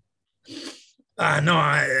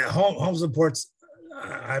 Home supports,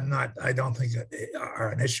 I don't think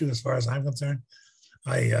are an issue as far as I'm concerned.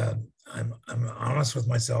 I'm honest with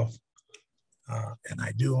myself. And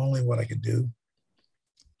I do only what I can do.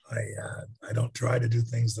 I don't try to do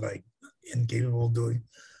things that I'm incapable of doing.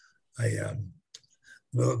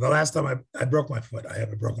 The last time I broke my foot, I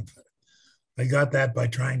have a broken foot. I got that by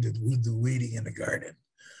trying to do weeding in the garden.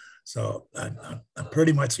 So I'm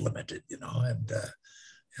pretty much limited, you know, and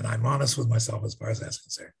And I'm honest with myself as far as that's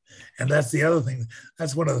concerned. And that's the other thing.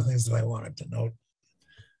 That's one of the things that I wanted to note.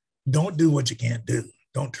 Don't do what you can't do.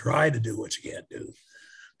 Don't try to do what you can't do,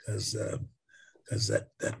 because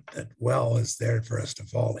that well is there for us to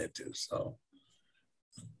fall into. So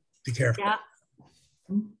be careful. Yeah.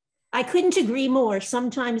 I couldn't agree more.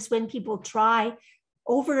 Sometimes when people try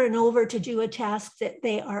over and over to do a task that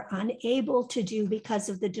they are unable to do because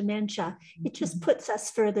of the dementia, it just puts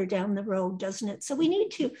us further down the road, doesn't it? So we need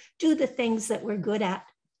to do the things that we're good at.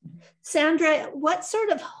 Sandra, what sort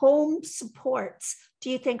of home supports do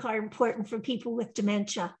you think are important for people with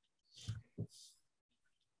dementia?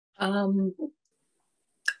 There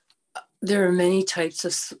are many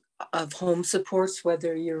types of home supports,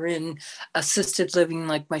 whether you're in assisted living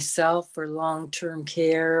like myself or long-term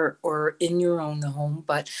care or in your own home,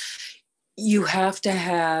 but you have to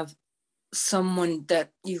have someone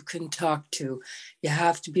that you can talk to. You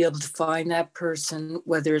have to be able to find that person,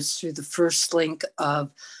 whether it's through the first link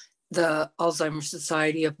of the Alzheimer's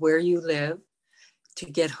Society of where you live, to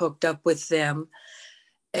get hooked up with them.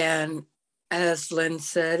 And as Len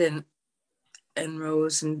said, and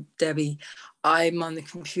Rose and Debbie, I'm on the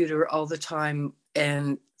computer all the time.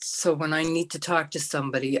 And so when I need to talk to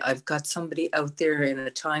somebody, I've got somebody out there in a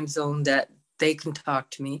time zone that they can talk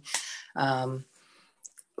to me.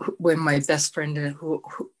 When my best friend who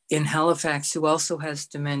in Halifax, who also has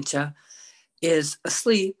dementia, is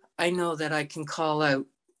asleep, I know that I can call out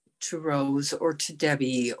to Rose or to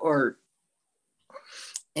Debbie or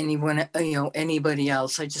anyone, anybody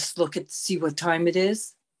else. I just look at, see what time it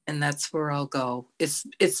is, and that's where I'll go.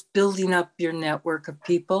 It's building up your network of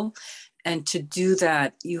people. And to do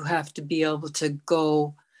that, you have to be able to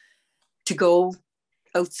go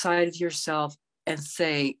outside of yourself and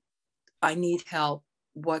say, I need help.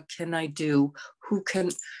 What can I do? Who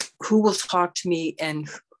will talk to me? And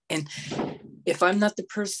if I'm not the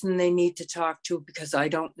person they need to talk to because I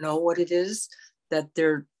don't know what it is that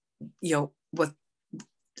they're, what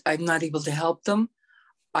I'm not able to help them,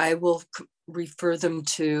 I will refer them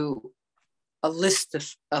to a list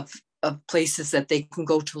of places that they can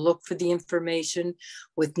go to look for the information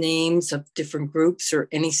with names of different groups or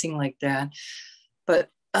anything like that. But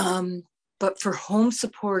for home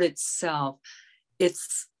support itself,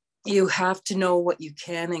 you have to know what you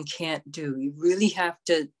can and can't do. You really have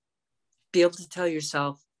to be able to tell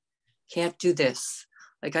yourself, can't do this.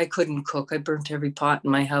 Like I couldn't cook. I burnt every pot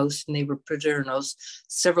in my house and they were Padernos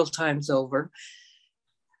several times over.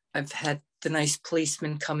 I've had the nice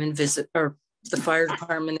policeman come and visit, or the fire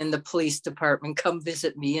department and the police department come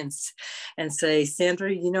visit me and say,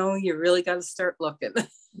 Sandra, you really got to start looking.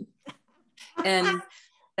 And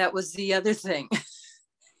that was the other thing.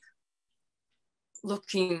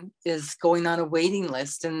 Looking is going on a waiting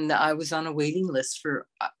list, and I was on a waiting list for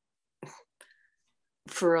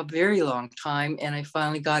a very long time, and I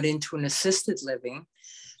finally got into an assisted living.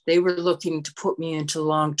 They were looking to put me into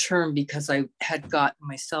long-term because I had gotten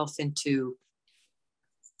myself into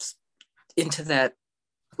that,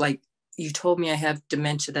 like, you told me I have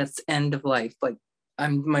dementia, that's end of life. Like I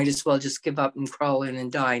might as well just give up and crawl in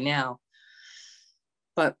and die now.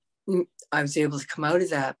 But I was able to come out of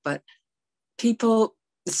that. But people,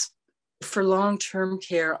 for long-term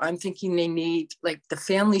care, I'm thinking they need, like, the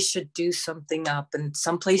family should do something up, and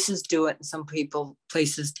some places do it and some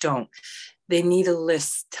places don't. They need a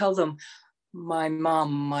list. Tell them, my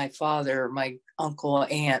mom, my father, my uncle,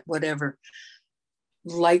 aunt, whatever,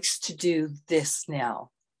 likes to do this now,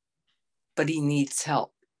 but he needs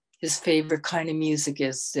help. His favorite kind of music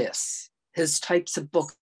is this. His types of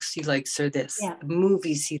books he likes are this. Yeah. The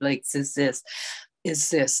movies he likes is this,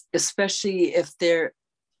 especially if they're,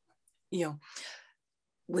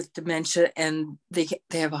 with dementia and they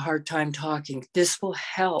have a hard time talking. This will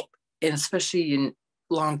help, and especially in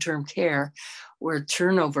long-term care where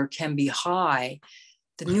turnover can be high,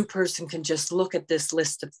 the new person can just look at this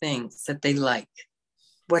list of things that they like.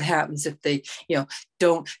 What happens if they,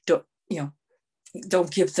 don't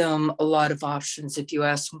give them a lot of options. If you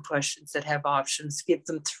ask them questions that have options, give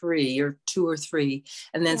them 3 or 2 or 3,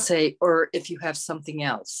 and then say, or if you have something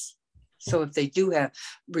else. So if they do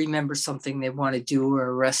remember something they want to do or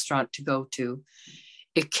a restaurant to go to,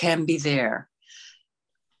 it can be there.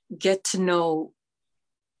 Get to know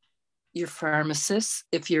your pharmacist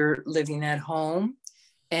if you're living at home.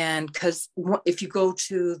 And because if you go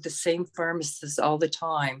to the same pharmacist all the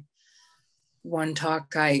time, one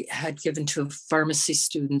talk I had given to pharmacy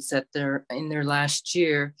students in their last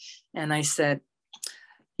year, and I said,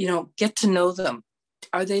 get to know them.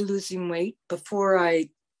 Are they losing weight? Before I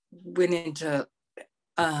went into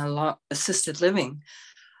assisted living,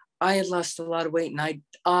 I had lost a lot of weight, and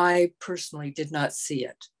I personally did not see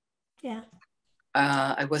it. Yeah.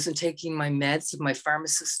 I wasn't taking my meds. My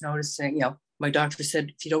pharmacist noticed saying, my doctor said,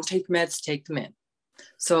 if you don't take meds, take them in.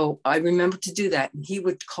 So I remember to do that. And he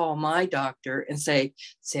would call my doctor and say,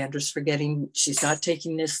 Sandra's forgetting, she's not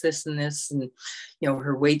taking this, this, and this. And,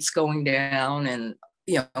 her weight's going down and,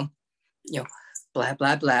 blah,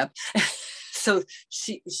 blah, blah. So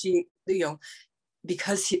she,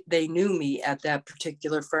 because they knew me at that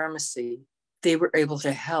particular pharmacy, they were able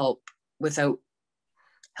to help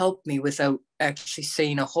me without actually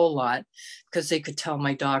saying a whole lot, because they could tell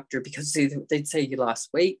my doctor, because they'd say, you lost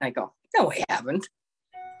weight. And I go, no, I haven't.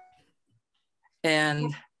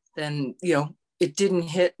 And then, it didn't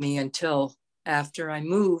hit me until after I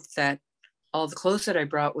moved that all the clothes that I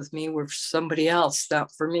brought with me were for somebody else,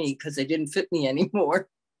 not for me, because they didn't fit me anymore.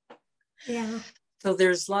 Yeah. So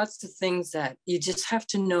there's lots of things that you just have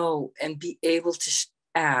to know and be able to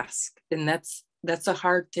ask. And that's a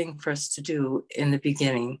hard thing for us to do in the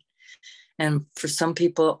beginning. And for some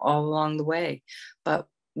people all along the way, but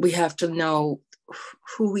we have to know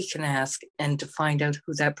who we can ask and to find out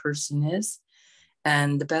who that person is.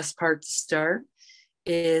 And the best part to start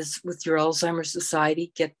is with your Alzheimer's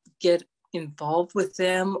Society. Get involved with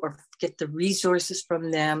them or get the resources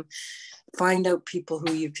from them. Find out people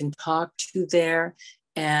who you can talk to there,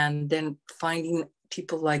 and then finding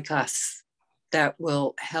people like us that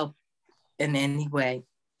will help in any way.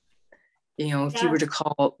 If you were to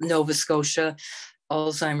call Nova Scotia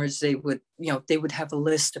Alzheimer's, they would have a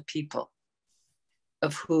list of people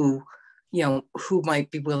of who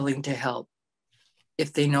might be willing to help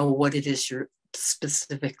if they know what it is you're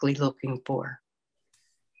specifically looking for.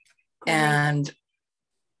 Great. And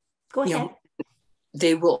go ahead.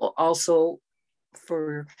 They will also,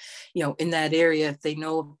 for in that area, if they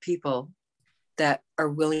know people that are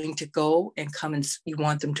willing to go and come, and you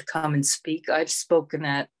want them to come and speak. I've spoken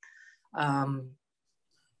at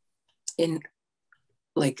in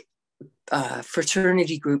like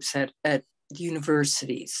fraternity groups at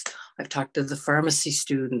universities. I've talked to the pharmacy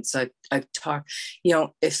students. I've talked,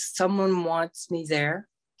 if someone wants me there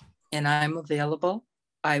and I'm available,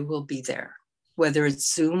 I will be there, whether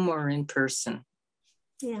it's Zoom or in person.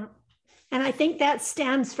 Yeah. And I think that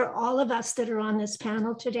stands for all of us that are on this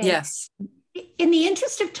panel today. Yes. In the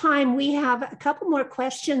interest of time, we have a couple more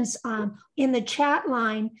questions in the chat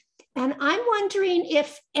line. And I'm wondering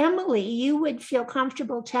if, Emily, you would feel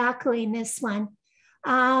comfortable tackling this one.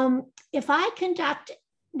 If I conduct,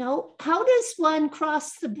 how does one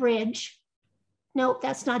cross the bridge? Nope,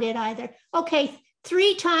 that's not it either. Okay,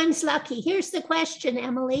 3 times lucky. Here's the question,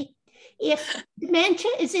 Emily. If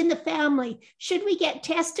dementia is in the family, should we get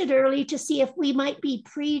tested early to see if we might be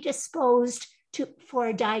predisposed for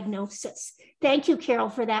a diagnosis? Thank you, Carol,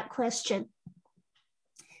 for that question.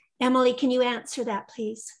 Emily, can you answer that,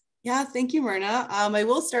 please? Yeah, thank you, Myrna. I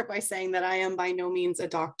will start by saying that I am by no means a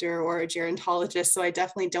doctor or a gerontologist, so I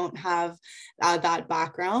definitely don't have that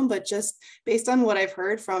background, but just based on what I've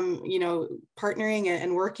heard from, partnering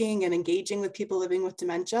and working and engaging with people living with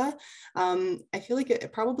dementia, I feel like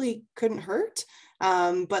it probably couldn't hurt.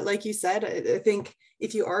 But like you said, I think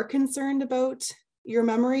if you are concerned about your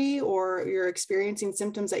memory or you're experiencing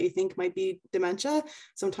symptoms that you think might be dementia,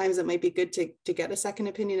 sometimes it might be good to get a second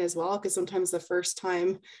opinion as well, because sometimes the first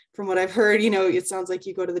time, from what I've heard, it sounds like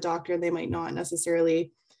you go to the doctor and they might not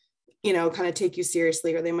necessarily, kind of take you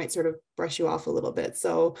seriously, or they might sort of brush you off a little bit.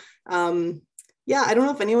 So yeah, I don't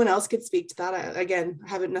know if anyone else could speak to that. I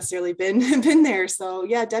haven't necessarily been there. So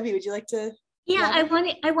yeah, Debbie, would you like to? Yeah,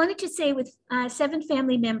 I wanted to say with 7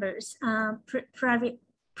 family members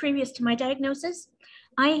previous to my diagnosis,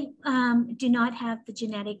 I do not have the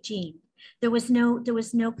genetic gene. There was no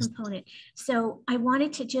component. So I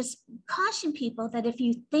wanted to just caution people that if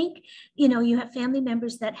you think, you have family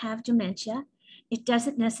members that have dementia, it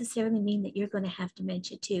doesn't necessarily mean that you're going to have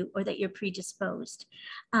dementia too, or that you're predisposed.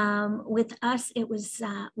 With us, it was,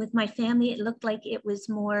 with my family, it looked like it was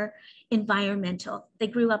more environmental. They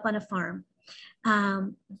grew up on a farm.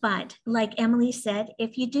 But like Emily said,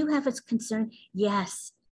 if you do have a concern,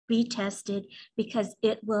 yes, be tested, because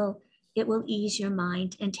it will ease your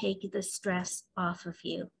mind and take the stress off of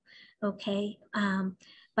you. Okay.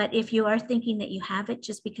 But if you are thinking that you have it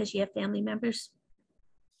just because you have family members,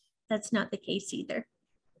 that's not the case either.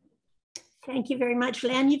 Thank you very much.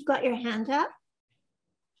 Len, you've got your hand up.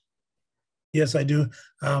 Yes, I do.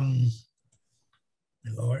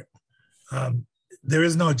 Lord, there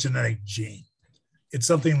is no genetic gene. It's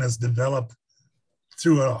something that's developed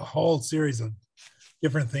through a whole series of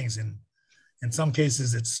different things. In some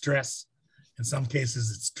cases, it's stress. In some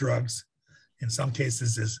cases, it's drugs. In some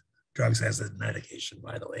cases, it's drugs as a medication,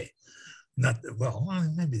 by the way. Not, well,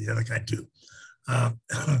 maybe the other kind too.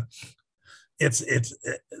 It's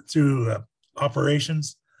through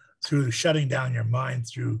operations, through shutting down your mind,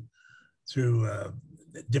 through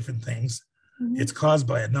different things. It's caused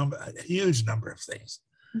by a huge number of things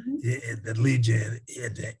that lead you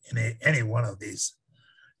into any one of these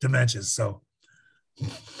dementias. So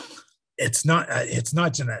it's not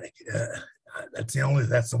genetic. That's the only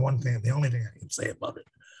thing I can say about it.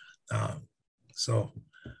 So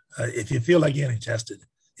if you feel like getting tested,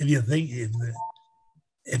 if you're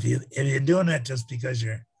doing that just because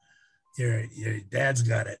your dad's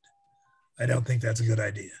got it, I don't think that's a good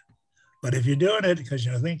idea. But if you're doing it because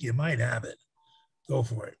you think you might have it, go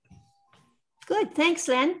for it. Good, thanks,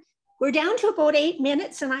 Len. We're down to about 8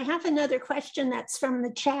 minutes, and I have another question that's from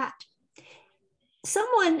the chat.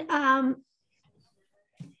 Someone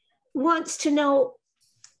wants to know,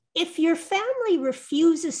 if your family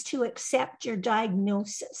refuses to accept your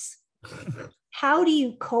diagnosis, how do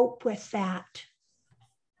you cope with that?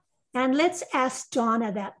 And let's ask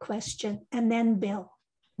Donna that question, and then Bill.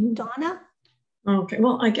 Donna? Okay,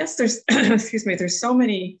 well, I guess there's, excuse me, there's so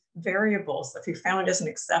many variables if your family doesn't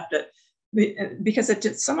accept it, because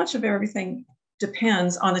so much of everything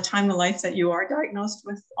depends on the time of life that you are diagnosed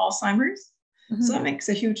with Alzheimer's. So that makes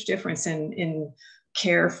a huge difference in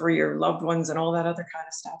care for your loved ones and all that other kind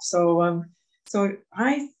of stuff. So, so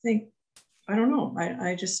I think, I don't know,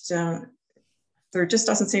 I just, there just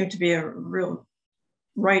doesn't seem to be a real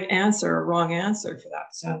right answer or wrong answer for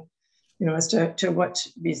that. So, you know, as to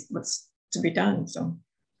what's to be done. So,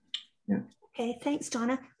 yeah. Okay, thanks,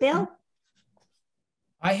 Donna. Bill?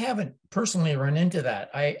 I haven't personally run into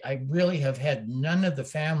that. I really have had none of the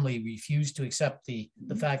family refuse to accept the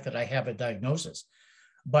fact that I have a diagnosis.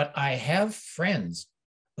 But I have friends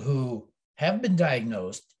who have been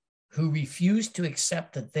diagnosed who refuse to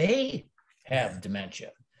accept that they have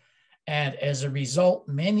dementia. And as a result,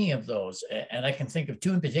 many of those, and I can think of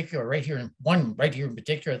two in particular one right here in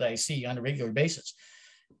particular that I see on a regular basis,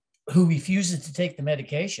 who refuses to take the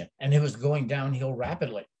medication and who is going downhill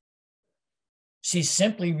rapidly. She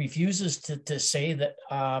simply refuses to say that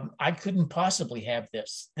I couldn't possibly have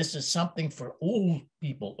this. This is something for old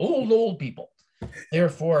people, old people.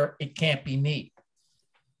 Therefore, it can't be me.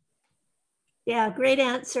 Yeah, great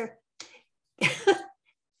answer. This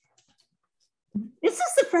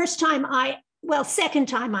is the first time second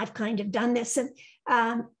time I've kind of done this. And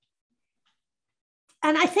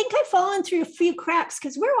I think I've fallen through a few cracks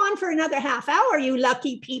because we're on for another half hour, you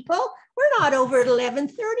lucky people. We're not over at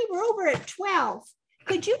 11:30, we're over at 12.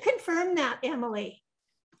 Could you confirm that, Emily?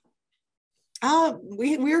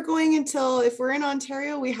 We're going until, if we're in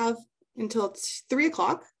Ontario, we have until 3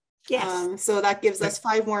 o'clock. Yes. So that gives us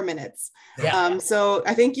 5 more minutes. Yeah. So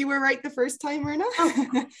I think you were right the first time, Myrna.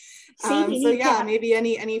 Oh. So yeah, maybe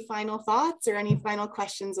any final thoughts or any final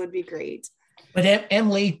questions would be great. But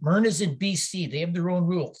Emily, Myrna's in BC. They have their own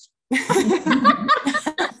rules.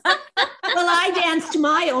 Well, I danced to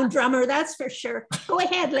my own drummer, that's for sure. Go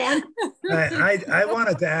ahead, Len. I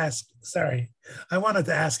wanted to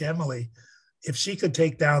ask Emily if she could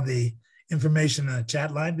take down the information in the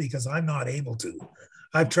chat line, because I'm not able to.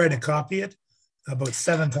 I've tried to copy it about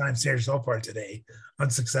 7 times here so far today,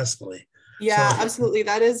 unsuccessfully. Yeah, so, absolutely.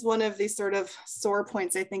 That is one of the sort of sore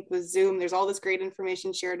points, I think, with Zoom. There's all this great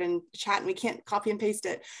information shared in chat and we can't copy and paste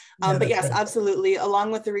it. But yes, right. Absolutely.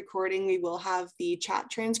 Along with the recording, we will have the chat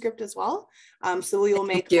transcript as well. So we will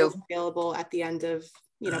make those available at the end of,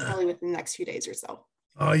 probably within the next few days or so.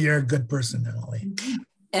 Oh, you're a good person, Emily.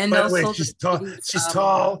 And by also the way, she's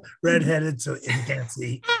tall, redheaded, so you can't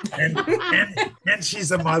see, and she's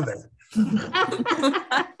a mother.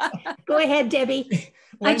 Go ahead, Debbie.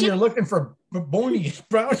 When you're looking for brownie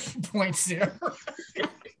points there.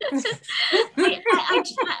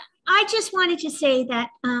 I just wanted to say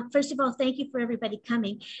that, first of all, thank you for everybody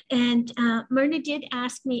coming. And Myrna did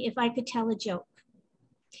ask me if I could tell a joke.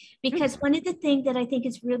 Because one of the things that I think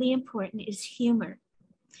is really important is humor.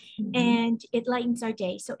 And it lightens our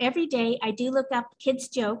day. So every day I do look up kids'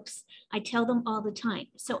 jokes. I tell them all the time.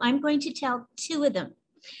 So I'm going to tell 2 of them.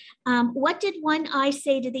 What did one eye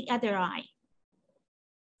say to the other eye?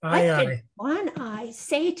 What did one eye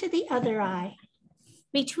say to the other eye?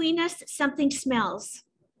 Between us, something smells.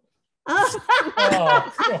 I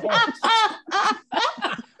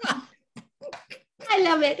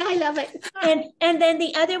love it. I love it. And then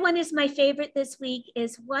the other one is my favorite this week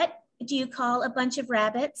is, what do you call a bunch of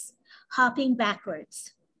rabbits hopping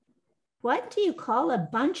backwards? What do you call a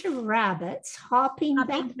bunch of rabbits hopping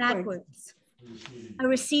backwards? A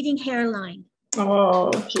receding hairline. Oh,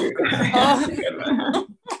 cute. Oh.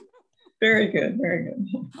 Very good, very good.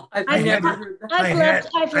 I had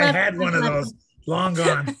one of those, long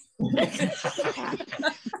gone.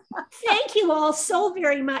 Thank you all so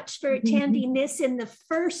very much for attending this in the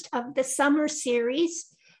first of the summer series.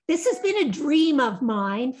 This has been a dream of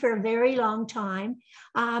mine for a very long time.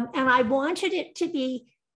 And I wanted it to be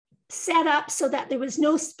set up so that there was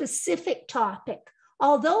no specific topic.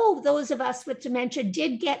 Although those of us with dementia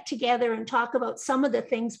did get together and talk about some of the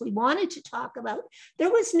things we wanted to talk about, there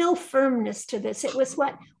was no firmness to this. It was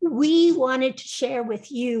what we wanted to share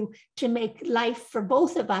with you to make life for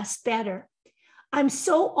both of us better. I'm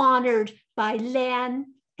so honored by Len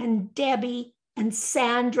and Debbie and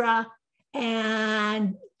Sandra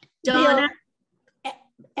and Donna. Bill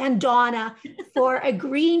and Donna for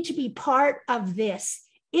agreeing to be part of this.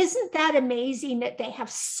 Isn't that amazing that they have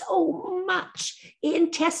so much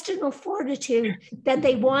intestinal fortitude that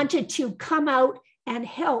they wanted to come out and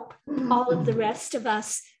help all of the rest of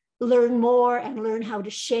us learn more and learn how to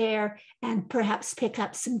share and perhaps pick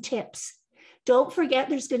up some tips. Don't forget,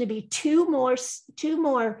 there's going to be two more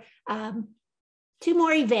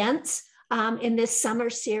events in this summer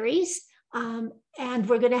series. And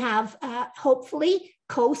we're going to have, hopefully,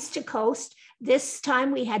 coast to coast. This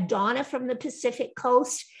time we had Donna from the Pacific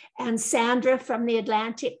coast and Sandra from the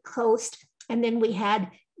Atlantic coast. And then we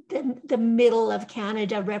had the middle of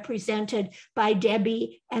Canada represented by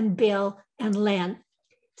Debbie and Bill and Len.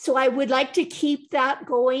 So I would like to keep that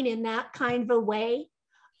going in that kind of a way.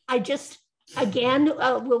 I just, again,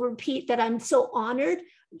 will repeat that I'm so honored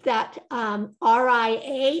that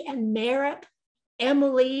RIA and MAREP,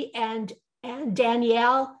 Emily and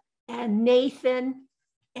Danielle and Nathan,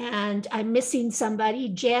 and I'm missing somebody,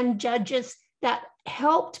 Jen, judges that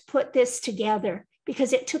helped put this together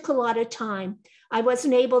because it took a lot of time. I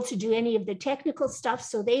wasn't able to do any of the technical stuff,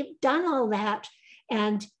 so they've done all that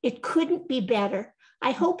and it couldn't be better.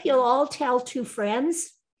 I hope you'll all tell 2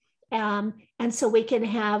 friends and so we can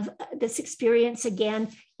have this experience again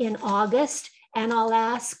in August. And I'll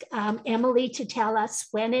ask Emily to tell us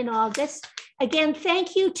when in August. Again,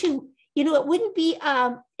 thank you to, it wouldn't be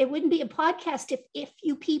a podcast if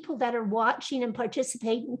you people that are watching and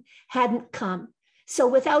participating hadn't come. So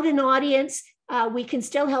without an audience, we can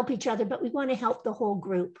still help each other, but we want to help the whole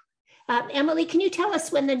group. Emily, can you tell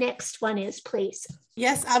us when the next one is, please?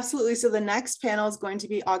 Yes, absolutely. So the next panel is going to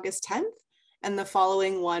be August 10th, and the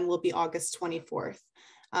following one will be August 24th.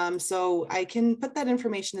 So I can put that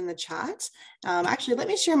information in the chat. Actually, let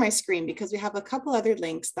me share my screen because we have a couple other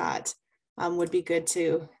links that would be good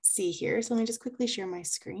to see here. So let me just quickly share my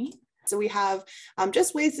screen. So we have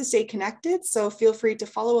just ways to stay connected. So feel free to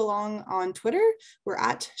follow along on Twitter. We're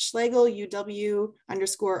at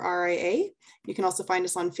Schlegel-UW_RIA. You can also find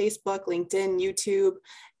us on Facebook, LinkedIn, YouTube.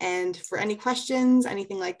 And for any questions,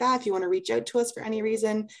 anything like that, if you want to reach out to us for any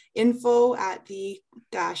reason,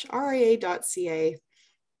 info@the-ria.ca.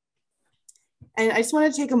 And I just want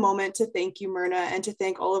to take a moment to thank you, Myrna, and to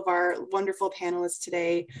thank all of our wonderful panelists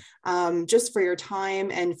today, just for your time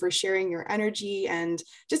and for sharing your energy and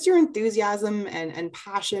just your enthusiasm and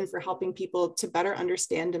passion for helping people to better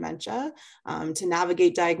understand dementia, to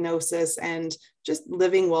navigate diagnosis and just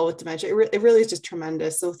living well with dementia. It really is just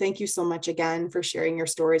tremendous. So thank you so much again for sharing your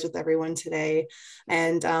stories with everyone today.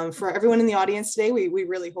 And for everyone in the audience today, we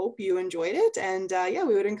really hope you enjoyed it. And yeah,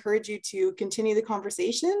 we would encourage you to continue the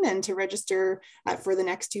conversation and to register for the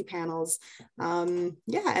next 2 panels.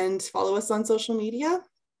 Yeah, and follow us on social media.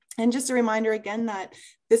 And just a reminder again that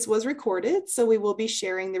this was recorded, so we will be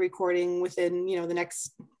sharing the recording within, the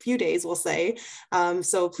next few days, we'll say.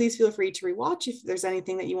 So please feel free to rewatch if there's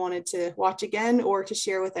anything that you wanted to watch again, or to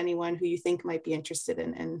share with anyone who you think might be interested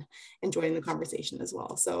in enjoying the conversation as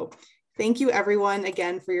well. So thank you everyone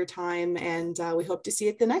again for your time, and we hope to see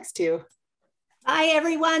you at the next 2. Bye,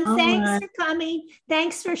 everyone. Thanks for coming.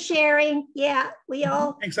 Thanks for sharing. Yeah, we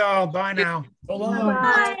all. Thanks all. Bye now. So long.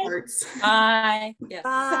 Bye. Bye. Yes.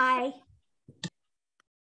 Bye.